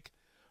problematic,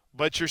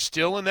 but you're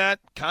still in that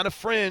kind of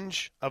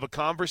fringe of a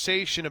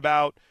conversation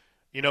about,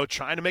 you know,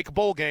 trying to make a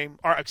bowl game,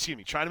 or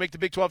trying to make the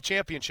Big 12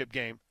 championship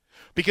game.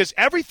 Because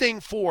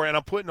everything and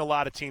I'm putting a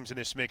lot of teams in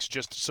this mix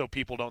just so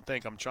people don't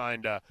think I'm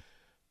trying to,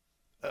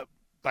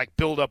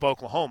 build up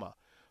Oklahoma.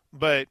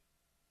 But,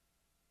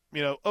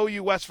 you know,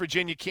 OU, West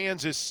Virginia,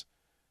 Kansas,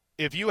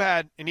 if you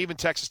had, and even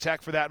Texas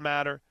Tech for that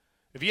matter,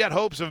 if you had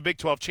hopes of a Big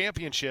 12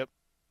 championship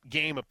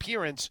game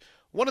appearance,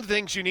 one of the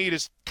things you need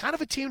is kind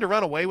of a team to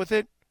run away with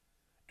it.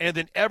 And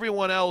then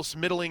everyone else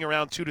middling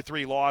around 2 to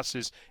 3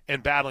 losses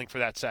and battling for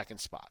that second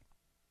spot.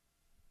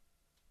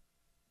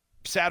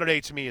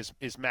 Saturday, to me,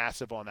 is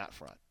massive on that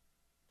front.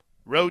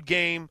 Road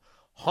game,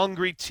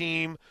 hungry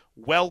team,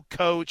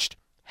 well-coached,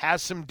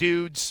 has some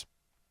dudes.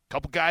 A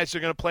couple guys are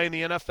going to play in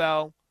the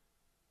NFL.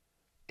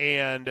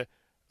 And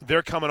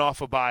they're coming off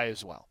a bye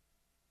as well.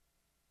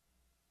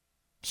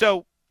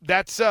 So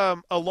that's a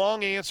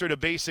long answer to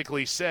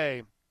basically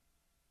say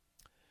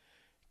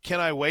can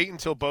I wait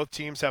until both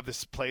teams have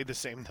played the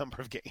same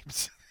number of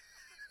games?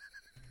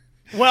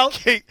 Well,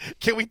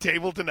 can we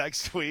table to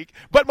next week?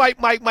 But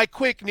my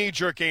quick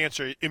knee-jerk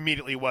answer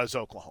immediately was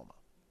Oklahoma.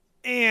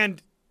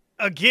 And,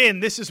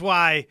 again, this is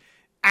why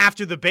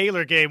after the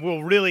Baylor game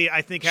we'll really,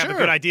 I think, have a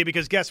good idea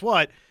because guess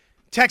what?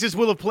 Texas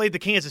will have played the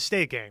Kansas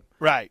State game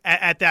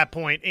at that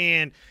point.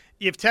 And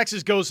if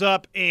Texas goes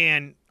up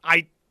and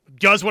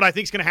does what I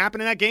think is going to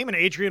happen in that game and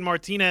Adrian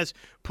Martinez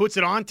puts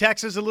it on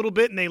Texas a little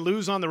bit and they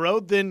lose on the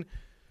road, then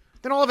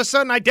all of a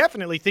sudden I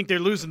definitely think they're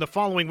losing the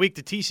following week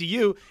to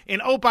TCU.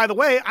 And, oh, by the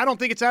way, I don't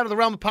think it's out of the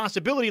realm of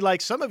possibility,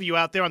 like some of you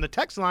out there on the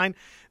text line,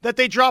 that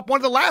they drop one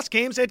of the last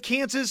games at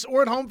Kansas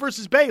or at home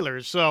versus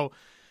Baylor. So,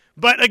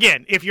 but,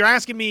 again, if you're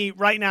asking me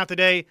right now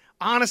today,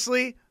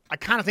 honestly, I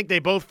kind of think they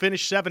both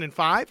finished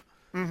 7-5.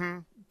 Mm-hmm.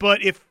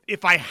 But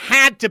if I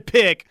had to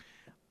pick,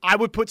 I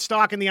would put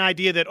stock in the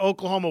idea that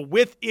Oklahoma,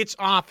 with its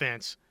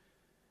offense,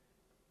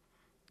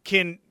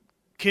 can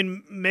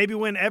maybe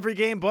win every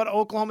game but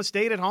Oklahoma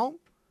State at home.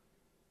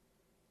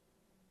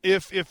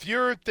 If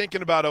you're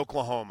thinking about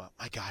Oklahoma,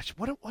 my gosh,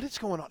 what is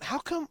going on? How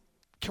come?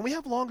 Can we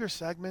have longer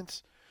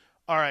segments?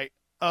 All right.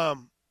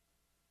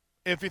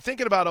 If you're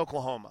thinking about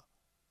Oklahoma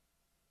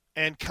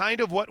and kind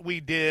of what we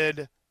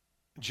did,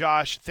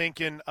 Josh,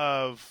 thinking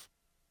of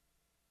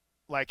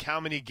like how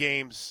many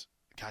games.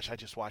 Gosh, I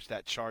just watched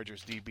that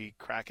Chargers DB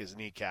crack his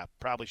kneecap.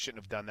 Probably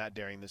shouldn't have done that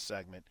during this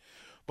segment.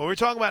 But we're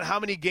talking about how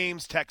many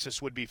games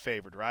Texas would be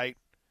favored, right,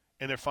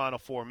 in their Final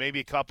Four. Maybe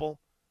a couple.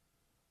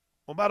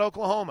 What about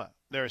Oklahoma?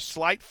 They're a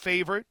slight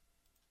favorite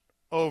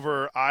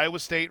over Iowa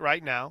State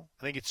right now.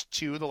 I think it's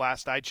 2 the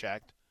last I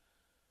checked.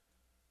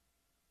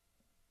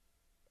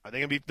 Are they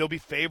going to be? They'll be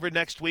favored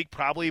next week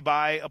probably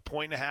by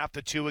 1.5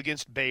 to 2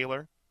 against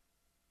Baylor.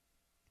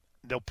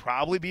 They'll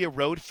probably be a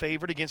road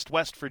favorite against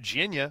West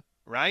Virginia,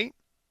 right?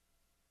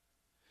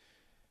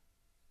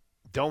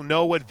 Don't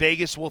know what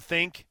Vegas will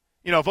think.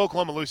 You know, if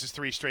Oklahoma loses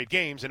 3 straight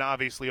games, and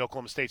obviously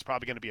Oklahoma State's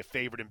probably going to be a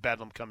favorite in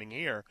Bedlam coming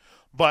here.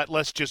 But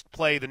let's just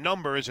play the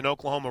numbers, and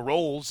Oklahoma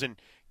rolls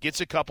and gets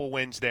a couple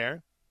wins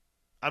there.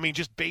 I mean,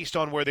 just based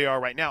on where they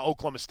are right now,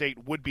 Oklahoma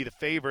State would be the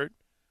favorite,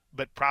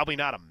 but probably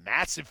not a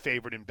massive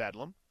favorite in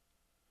Bedlam.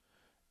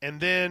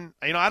 And then,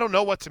 you know, I don't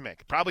know what to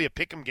make. Probably a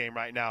pick'em game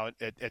right now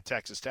at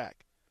Texas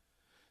Tech.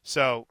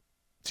 So,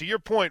 to your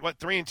point,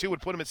 3-2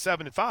 would put them at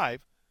 7-5.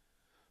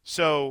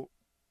 So,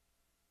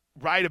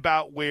 right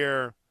about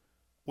where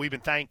we've been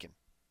thinking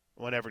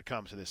whenever it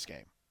comes to this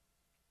game.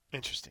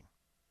 Interesting.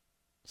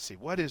 Let's see,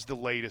 what is the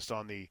latest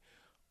on the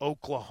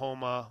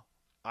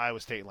Oklahoma-Iowa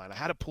State line? I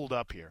had it pulled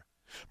up here.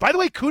 By the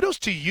way, kudos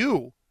to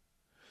you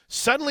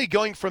suddenly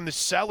going from the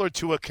cellar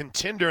to a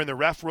contender in the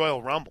Ref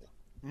Royal Rumble.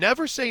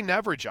 Never say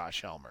never,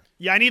 Josh Helmer.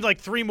 Yeah, I need like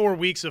 3 more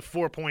weeks of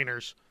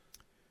 4-pointers.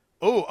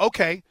 Oh,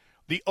 okay.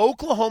 The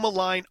Oklahoma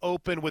line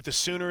opened with the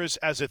Sooners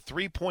as a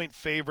 3-point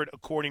favorite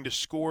according to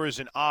Scores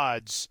and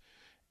Odds.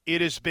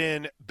 It has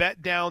been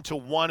bet down to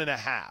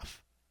 1.5.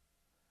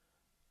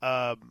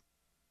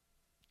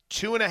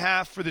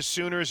 2.5 for the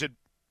Sooners at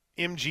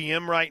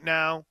MGM right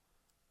now.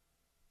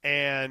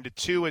 And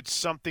 2 at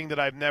something that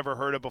I've never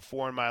heard of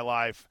before in my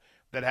life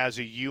that has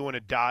a U and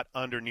a dot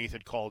underneath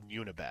it called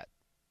Unibet.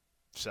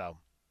 So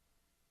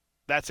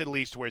that's at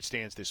least where it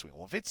stands this week.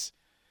 Well,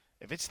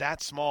 if it's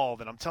that small,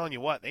 then I'm telling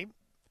you what,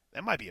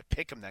 that might be a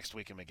pick 'em next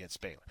week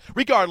against Baylor.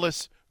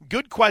 Regardless,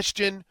 good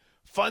question,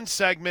 fun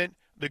segment.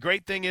 The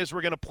great thing is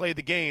we're going to play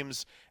the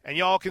games, and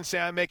y'all can say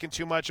I'm making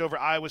too much over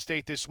Iowa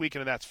State this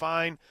weekend, and that's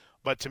fine.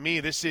 But to me,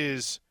 this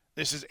is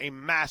a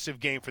massive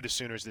game for the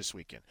Sooners this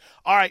weekend.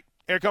 All right,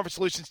 Air Comfort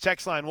Solutions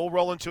text line. We'll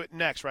roll into it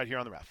next right here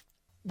on the Ref.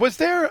 Was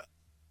there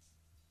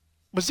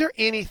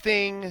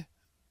anything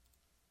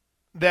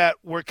that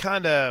we're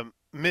kind of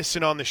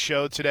missing on the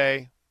show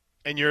today,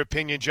 in your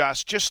opinion,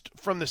 Josh, just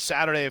from the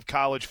Saturday of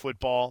college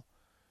football?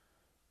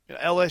 You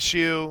know,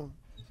 LSU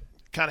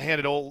kind of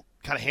handed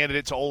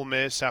it to Ole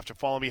Miss after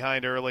falling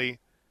behind early.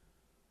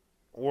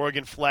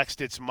 Oregon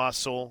flexed its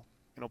muscle.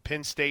 You know,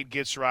 Penn State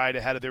gets right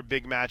ahead of their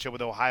big matchup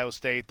with Ohio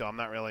State, though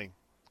I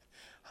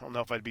don't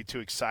know if I'd be too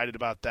excited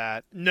about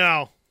that.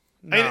 No.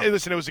 I mean,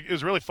 listen, it was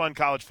a really fun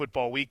college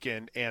football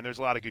weekend, and there's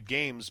a lot of good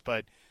games,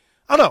 but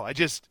I don't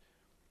know.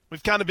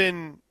 We've kind of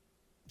been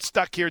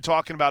stuck here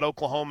talking about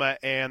Oklahoma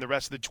and the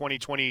rest of the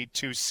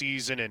 2022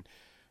 season, and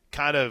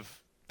kind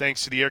of,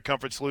 thanks to the Air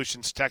Comfort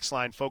Solutions text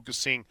line,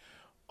 focusing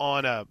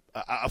on a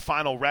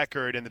final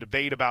record and the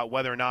debate about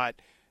whether or not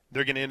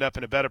they're going to end up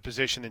in a better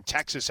position than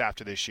Texas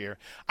after this year.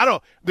 I don't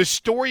know. The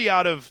story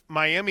out of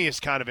Miami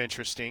is kind of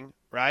interesting,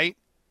 right?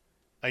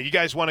 You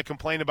guys want to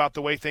complain about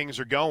the way things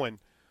are going.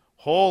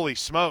 Holy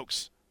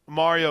smokes.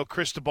 Mario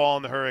Cristobal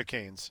and the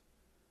Hurricanes.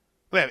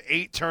 They have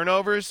 8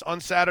 turnovers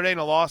on Saturday and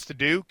a loss to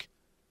Duke.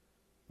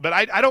 But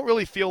I don't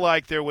really feel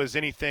like there was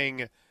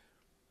anything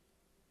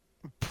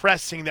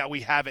pressing that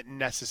we haven't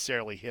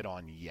necessarily hit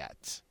on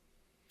yet.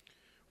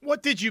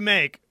 What did you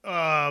make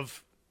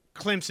of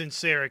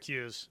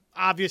Clemson-Syracuse?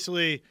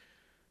 Obviously,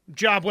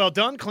 job well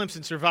done.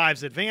 Clemson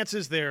survives,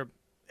 advances. They're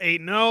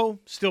 8-0,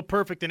 still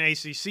perfect in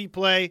ACC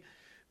play.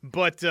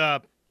 But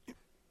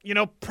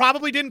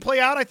probably didn't play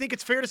out. I think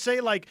it's fair to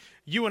say, like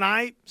you and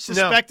I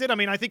suspected. No. I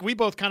mean, I think we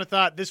both kind of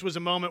thought this was a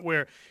moment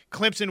where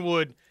Clemson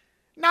would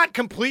not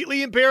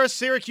completely embarrass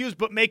Syracuse,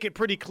 but make it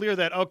pretty clear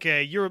that,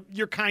 okay,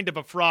 you're kind of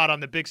a fraud on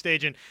the big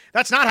stage, and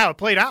that's not how it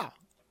played out.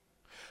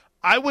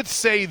 I would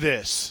say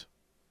this,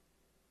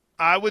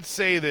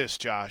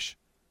 Josh.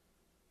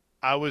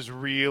 I was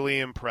really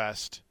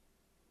impressed.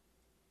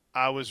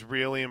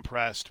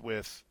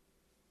 With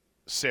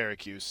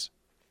Syracuse.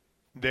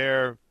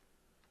 They're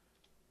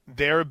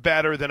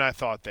better than I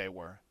thought they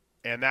were,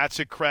 and that's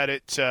a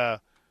credit to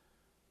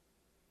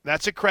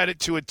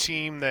a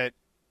team that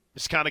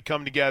has kind of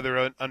come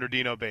together under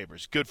Dino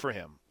Babers. Good for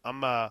him.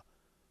 I'm a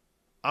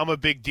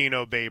big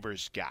Dino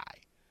Babers guy,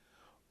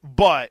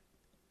 but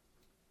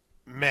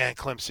man,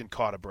 Clemson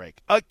caught a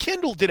break.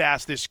 Kendall did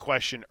ask this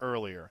question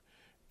earlier,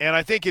 and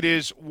I think it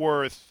is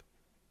worth.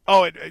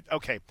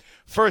 Okay.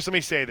 First, let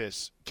me say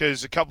this,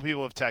 because a couple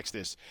people have texted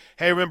this.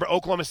 Hey, remember,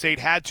 Oklahoma State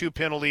had 2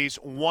 penalties.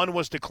 One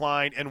was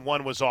declined and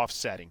one was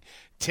offsetting.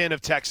 10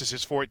 of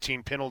Texas's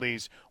 14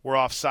 penalties were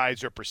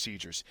offsides or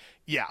procedures.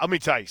 Yeah, let me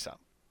tell you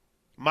something.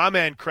 My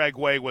man Craig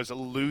Way was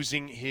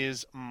losing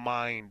his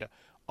mind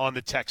on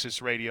the Texas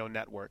radio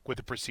network with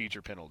the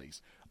procedure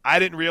penalties. I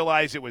didn't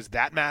realize it was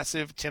that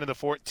massive, 10 of the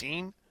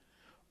 14,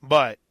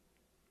 but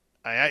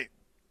I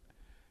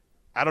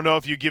don't know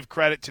if you give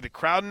credit to the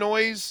crowd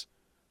noise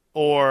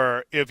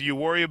or if you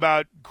worry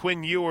about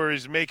Quinn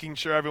Ewers making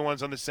sure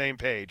everyone's on the same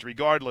page.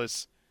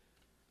 Regardless,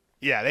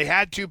 yeah, they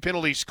had 2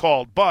 penalties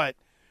called, but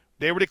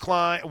they were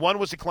declined. One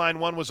was declined,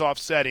 one was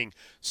offsetting.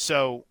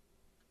 So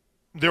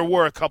there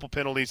were a couple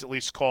penalties at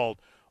least called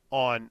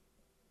on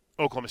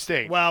Oklahoma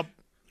State. Well,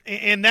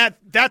 and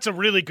that's a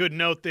really good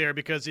note there,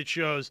 because it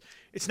shows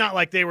it's not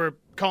like they were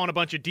calling a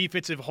bunch of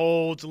defensive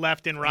holds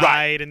left and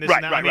right and this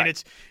and that. I mean,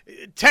 it's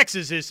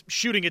Texas is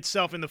shooting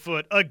itself in the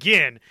foot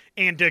again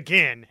and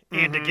again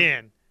and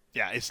again.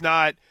 Yeah, it's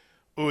not,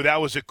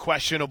 that was a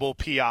questionable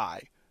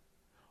PI,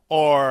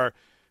 or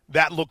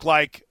that looked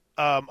like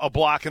a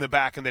block in the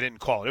back and they didn't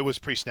call it. It was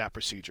pre-snap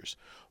procedures.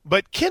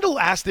 But Kendall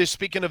asked this,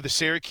 speaking of the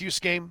Syracuse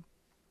game,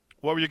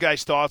 what were your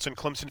guys' thoughts on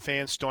Clemson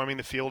fans storming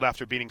the field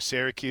after beating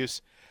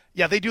Syracuse?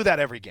 Yeah, they do that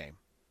every game.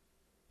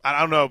 I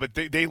don't know, but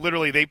they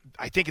literally,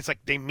 I think it's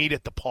like they meet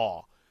at the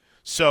paw.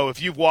 So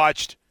if you've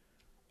watched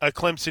a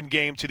Clemson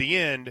game to the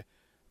end,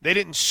 they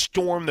didn't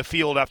storm the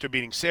field after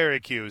beating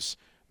Syracuse.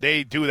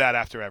 They do that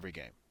after every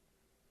game.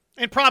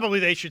 And probably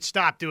they should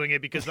stop doing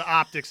it, because the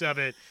optics of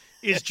it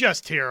is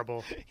just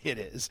terrible. It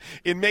is.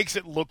 It makes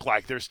it look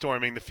like they're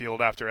storming the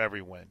field after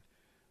every win.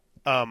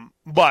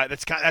 But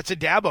that's a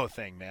Dabo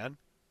thing, man.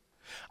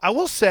 I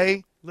will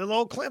say, little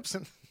old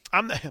Clemson.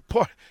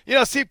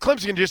 See if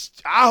Clemson can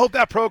I hope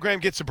that program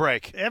gets a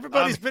break.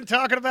 Everybody's been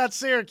talking about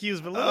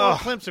Syracuse, but little old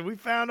Clemson, we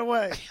found a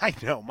way. I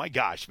know. My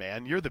gosh,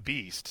 man. You're the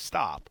beast.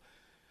 Stop.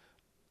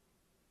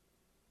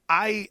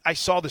 I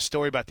saw the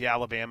story about the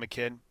Alabama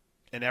kid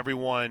and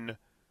everyone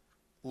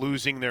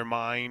losing their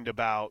mind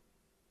about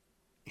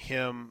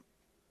him.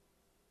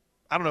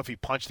 I don't know if he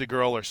punched the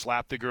girl or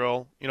slapped the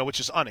girl,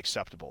 which is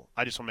unacceptable.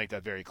 I just want to make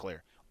that very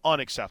clear.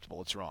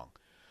 Unacceptable. It's wrong.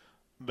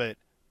 But,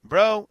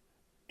 bro,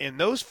 in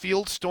those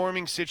field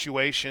storming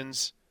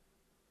situations,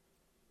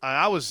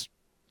 I was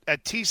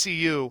at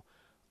TCU.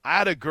 I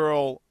had a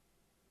girl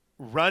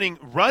running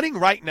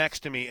right next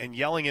to me and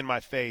yelling in my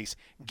face,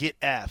 "Get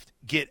effed,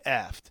 get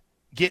effed,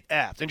 get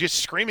effed," and just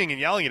screaming and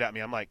yelling it at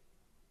me. I'm like,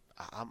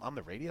 I'm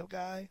the radio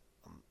guy.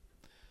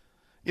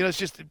 It's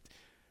just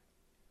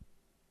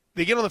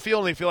they get on the field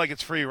and they feel like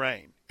it's free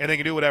reign and they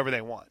can do whatever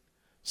they want.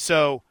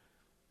 So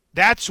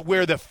that's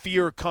where the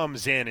fear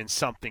comes in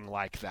something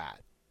like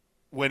that.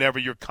 Whenever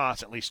you're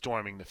constantly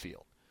storming the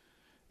field.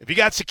 If you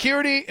got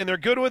security and they're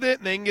good with it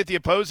and they can get the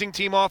opposing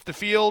team off the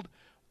field,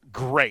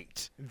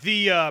 great.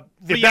 The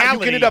reality, you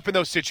can end up in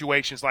those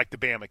situations like the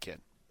Bama kid.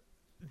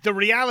 The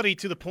reality,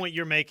 to the point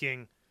you're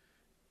making,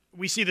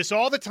 we see this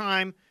all the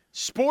time.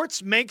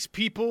 Sports makes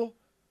people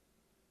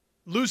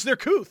lose their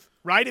couth,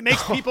 right? It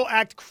makes people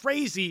act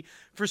crazy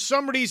for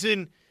some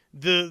reason.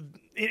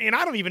 And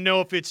I don't even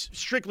know if it's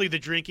strictly the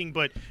drinking,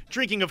 but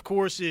drinking, of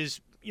course, is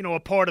a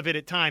part of it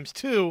at times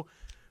too.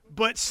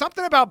 But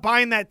something about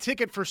buying that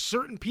ticket for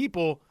certain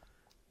people,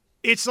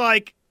 it's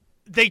like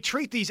they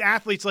treat these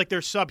athletes like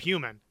they're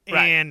subhuman.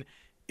 Right. And,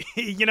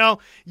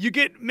 you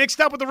get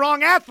mixed up with the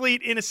wrong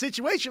athlete in a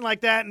situation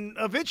like that, and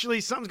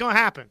eventually something's going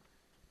to happen.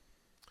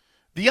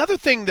 The other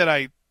thing that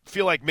I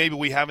feel like maybe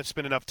we haven't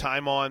spent enough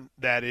time on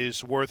that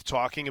is worth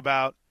talking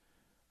about,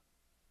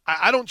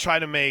 I don't try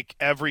to make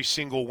every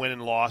single win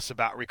and loss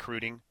about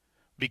recruiting,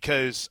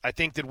 because I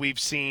think that we've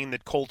seen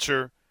that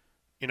culture,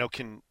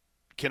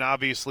 can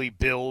obviously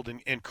build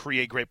and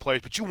create great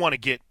players, but you want to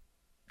get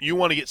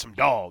some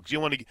dogs. You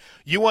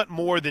want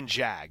more than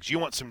Jags. You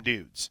want some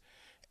dudes.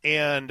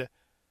 And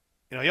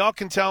y'all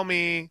can tell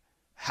me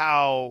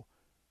how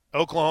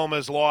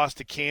Oklahoma's loss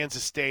to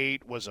Kansas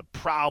State was a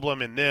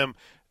problem and them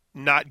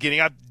not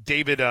getting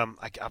David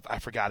I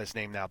forgot his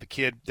name now, the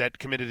kid that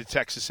committed to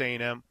Texas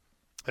A&M and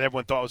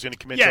everyone thought was going to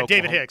commit to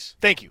Oklahoma. David Hicks.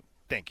 Thank you.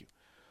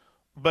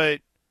 But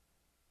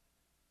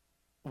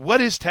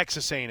what is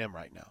Texas A&M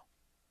right now?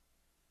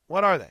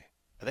 What are they?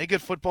 Are they a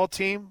good football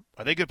team?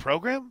 Are they a good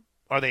program?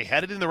 Are they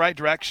headed in the right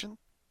direction?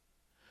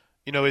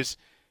 Unless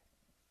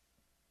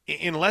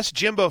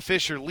Jimbo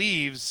Fisher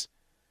leaves,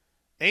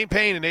 they ain't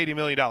paying an $80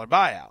 million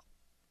buyout.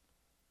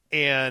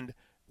 And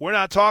we're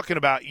not talking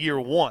about year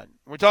 1.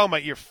 We're talking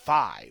about year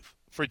 5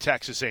 for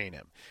Texas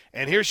A&M.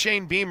 And here's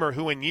Shane Beamer,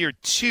 who in year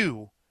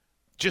 2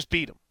 just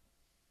beat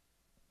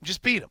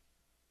him.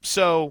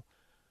 So,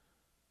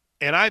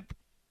 and I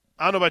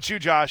don't know about you,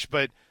 Josh,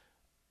 but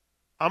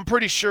I'm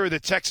pretty sure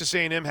that Texas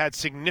A&M had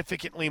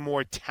significantly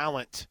more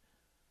talent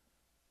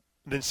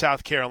than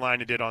South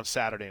Carolina did on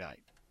Saturday night.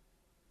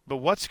 But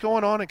what's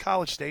going on in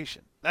College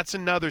Station? That's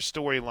another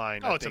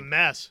storyline. Oh, it's a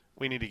mess.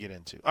 We need to get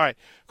into. All right,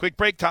 quick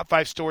break. Top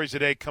 5 stories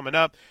today coming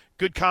up.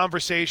 Good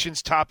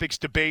conversations, topics,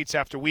 debates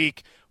after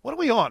week. What are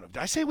we on? Did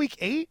I say week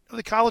 8 of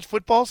the college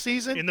football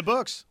season? In the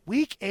books.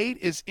 Week 8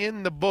 is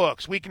in the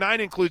books. Week 9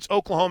 includes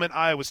Oklahoma and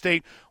Iowa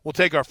State. We'll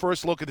take our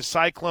first look at the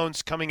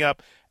Cyclones coming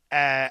up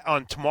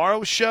on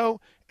tomorrow's show,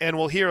 and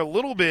we'll hear a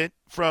little bit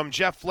from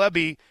Jeff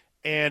Lebby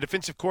and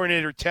defensive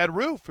coordinator Ted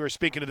Roof, who are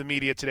speaking to the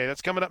media today.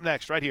 That's coming up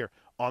next right here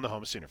on the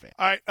Home of Sooner Fan.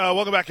 All right,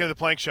 welcome back into the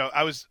Plank Show.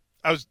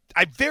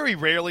 I very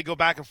rarely go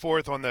back and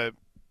forth on the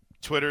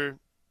Twitter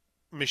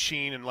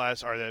machine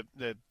or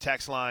the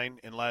text line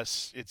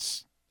unless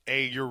it's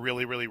A, you're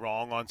really, really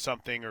wrong on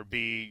something, or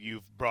B,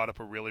 you've brought up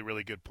a really,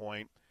 really good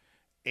point.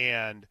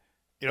 And,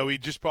 we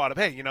just brought up,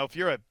 hey, if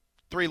you're a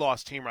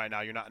 3-loss team right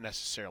now, you're not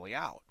necessarily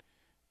out.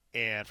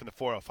 And from the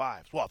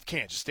 405s, well, if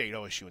Kansas State,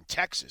 OSU, and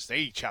Texas, they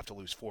each have to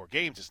lose 4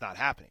 games. It's not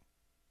happening.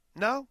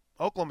 No,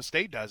 Oklahoma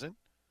State doesn't.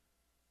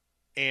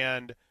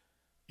 And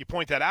you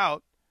point that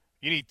out.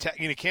 You need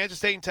Kansas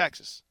State and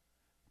Texas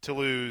to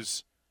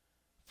lose.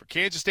 For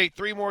Kansas State,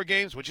 3 more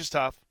games, which is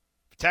tough.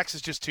 For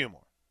Texas, just 2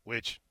 more,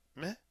 which,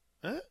 meh.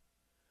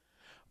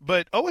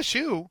 But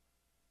OSU,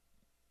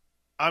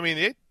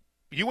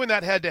 you win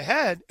that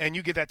head-to-head, and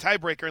you get that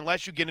tiebreaker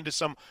unless you get into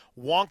some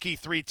wonky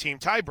 3-team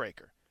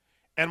tiebreaker.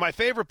 And my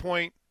favorite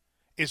point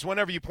is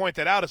whenever you point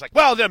that out, it's like,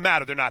 well, it doesn't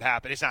matter. They're not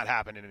happening. It's not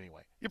happening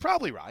anyway. You're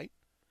probably right.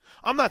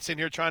 I'm not sitting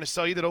here trying to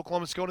sell you that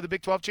Oklahoma's going to the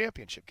Big 12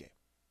 championship game.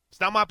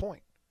 It's not my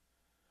point.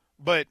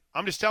 But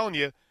I'm just telling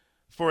you,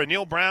 for a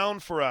Neil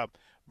Brown, for a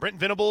Brent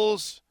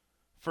Venables,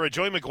 for a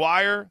Joey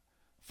McGuire,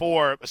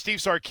 for a Steve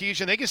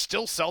Sarkisian, they can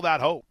still sell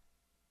that hope.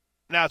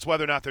 Now it's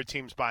whether or not their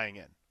team's buying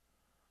in.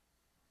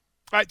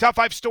 All right, top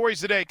 5 stories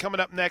today coming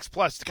up next.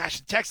 Plus, gosh,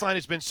 the text line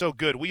has been so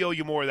good. We owe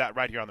you more of that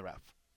right here on the Ref.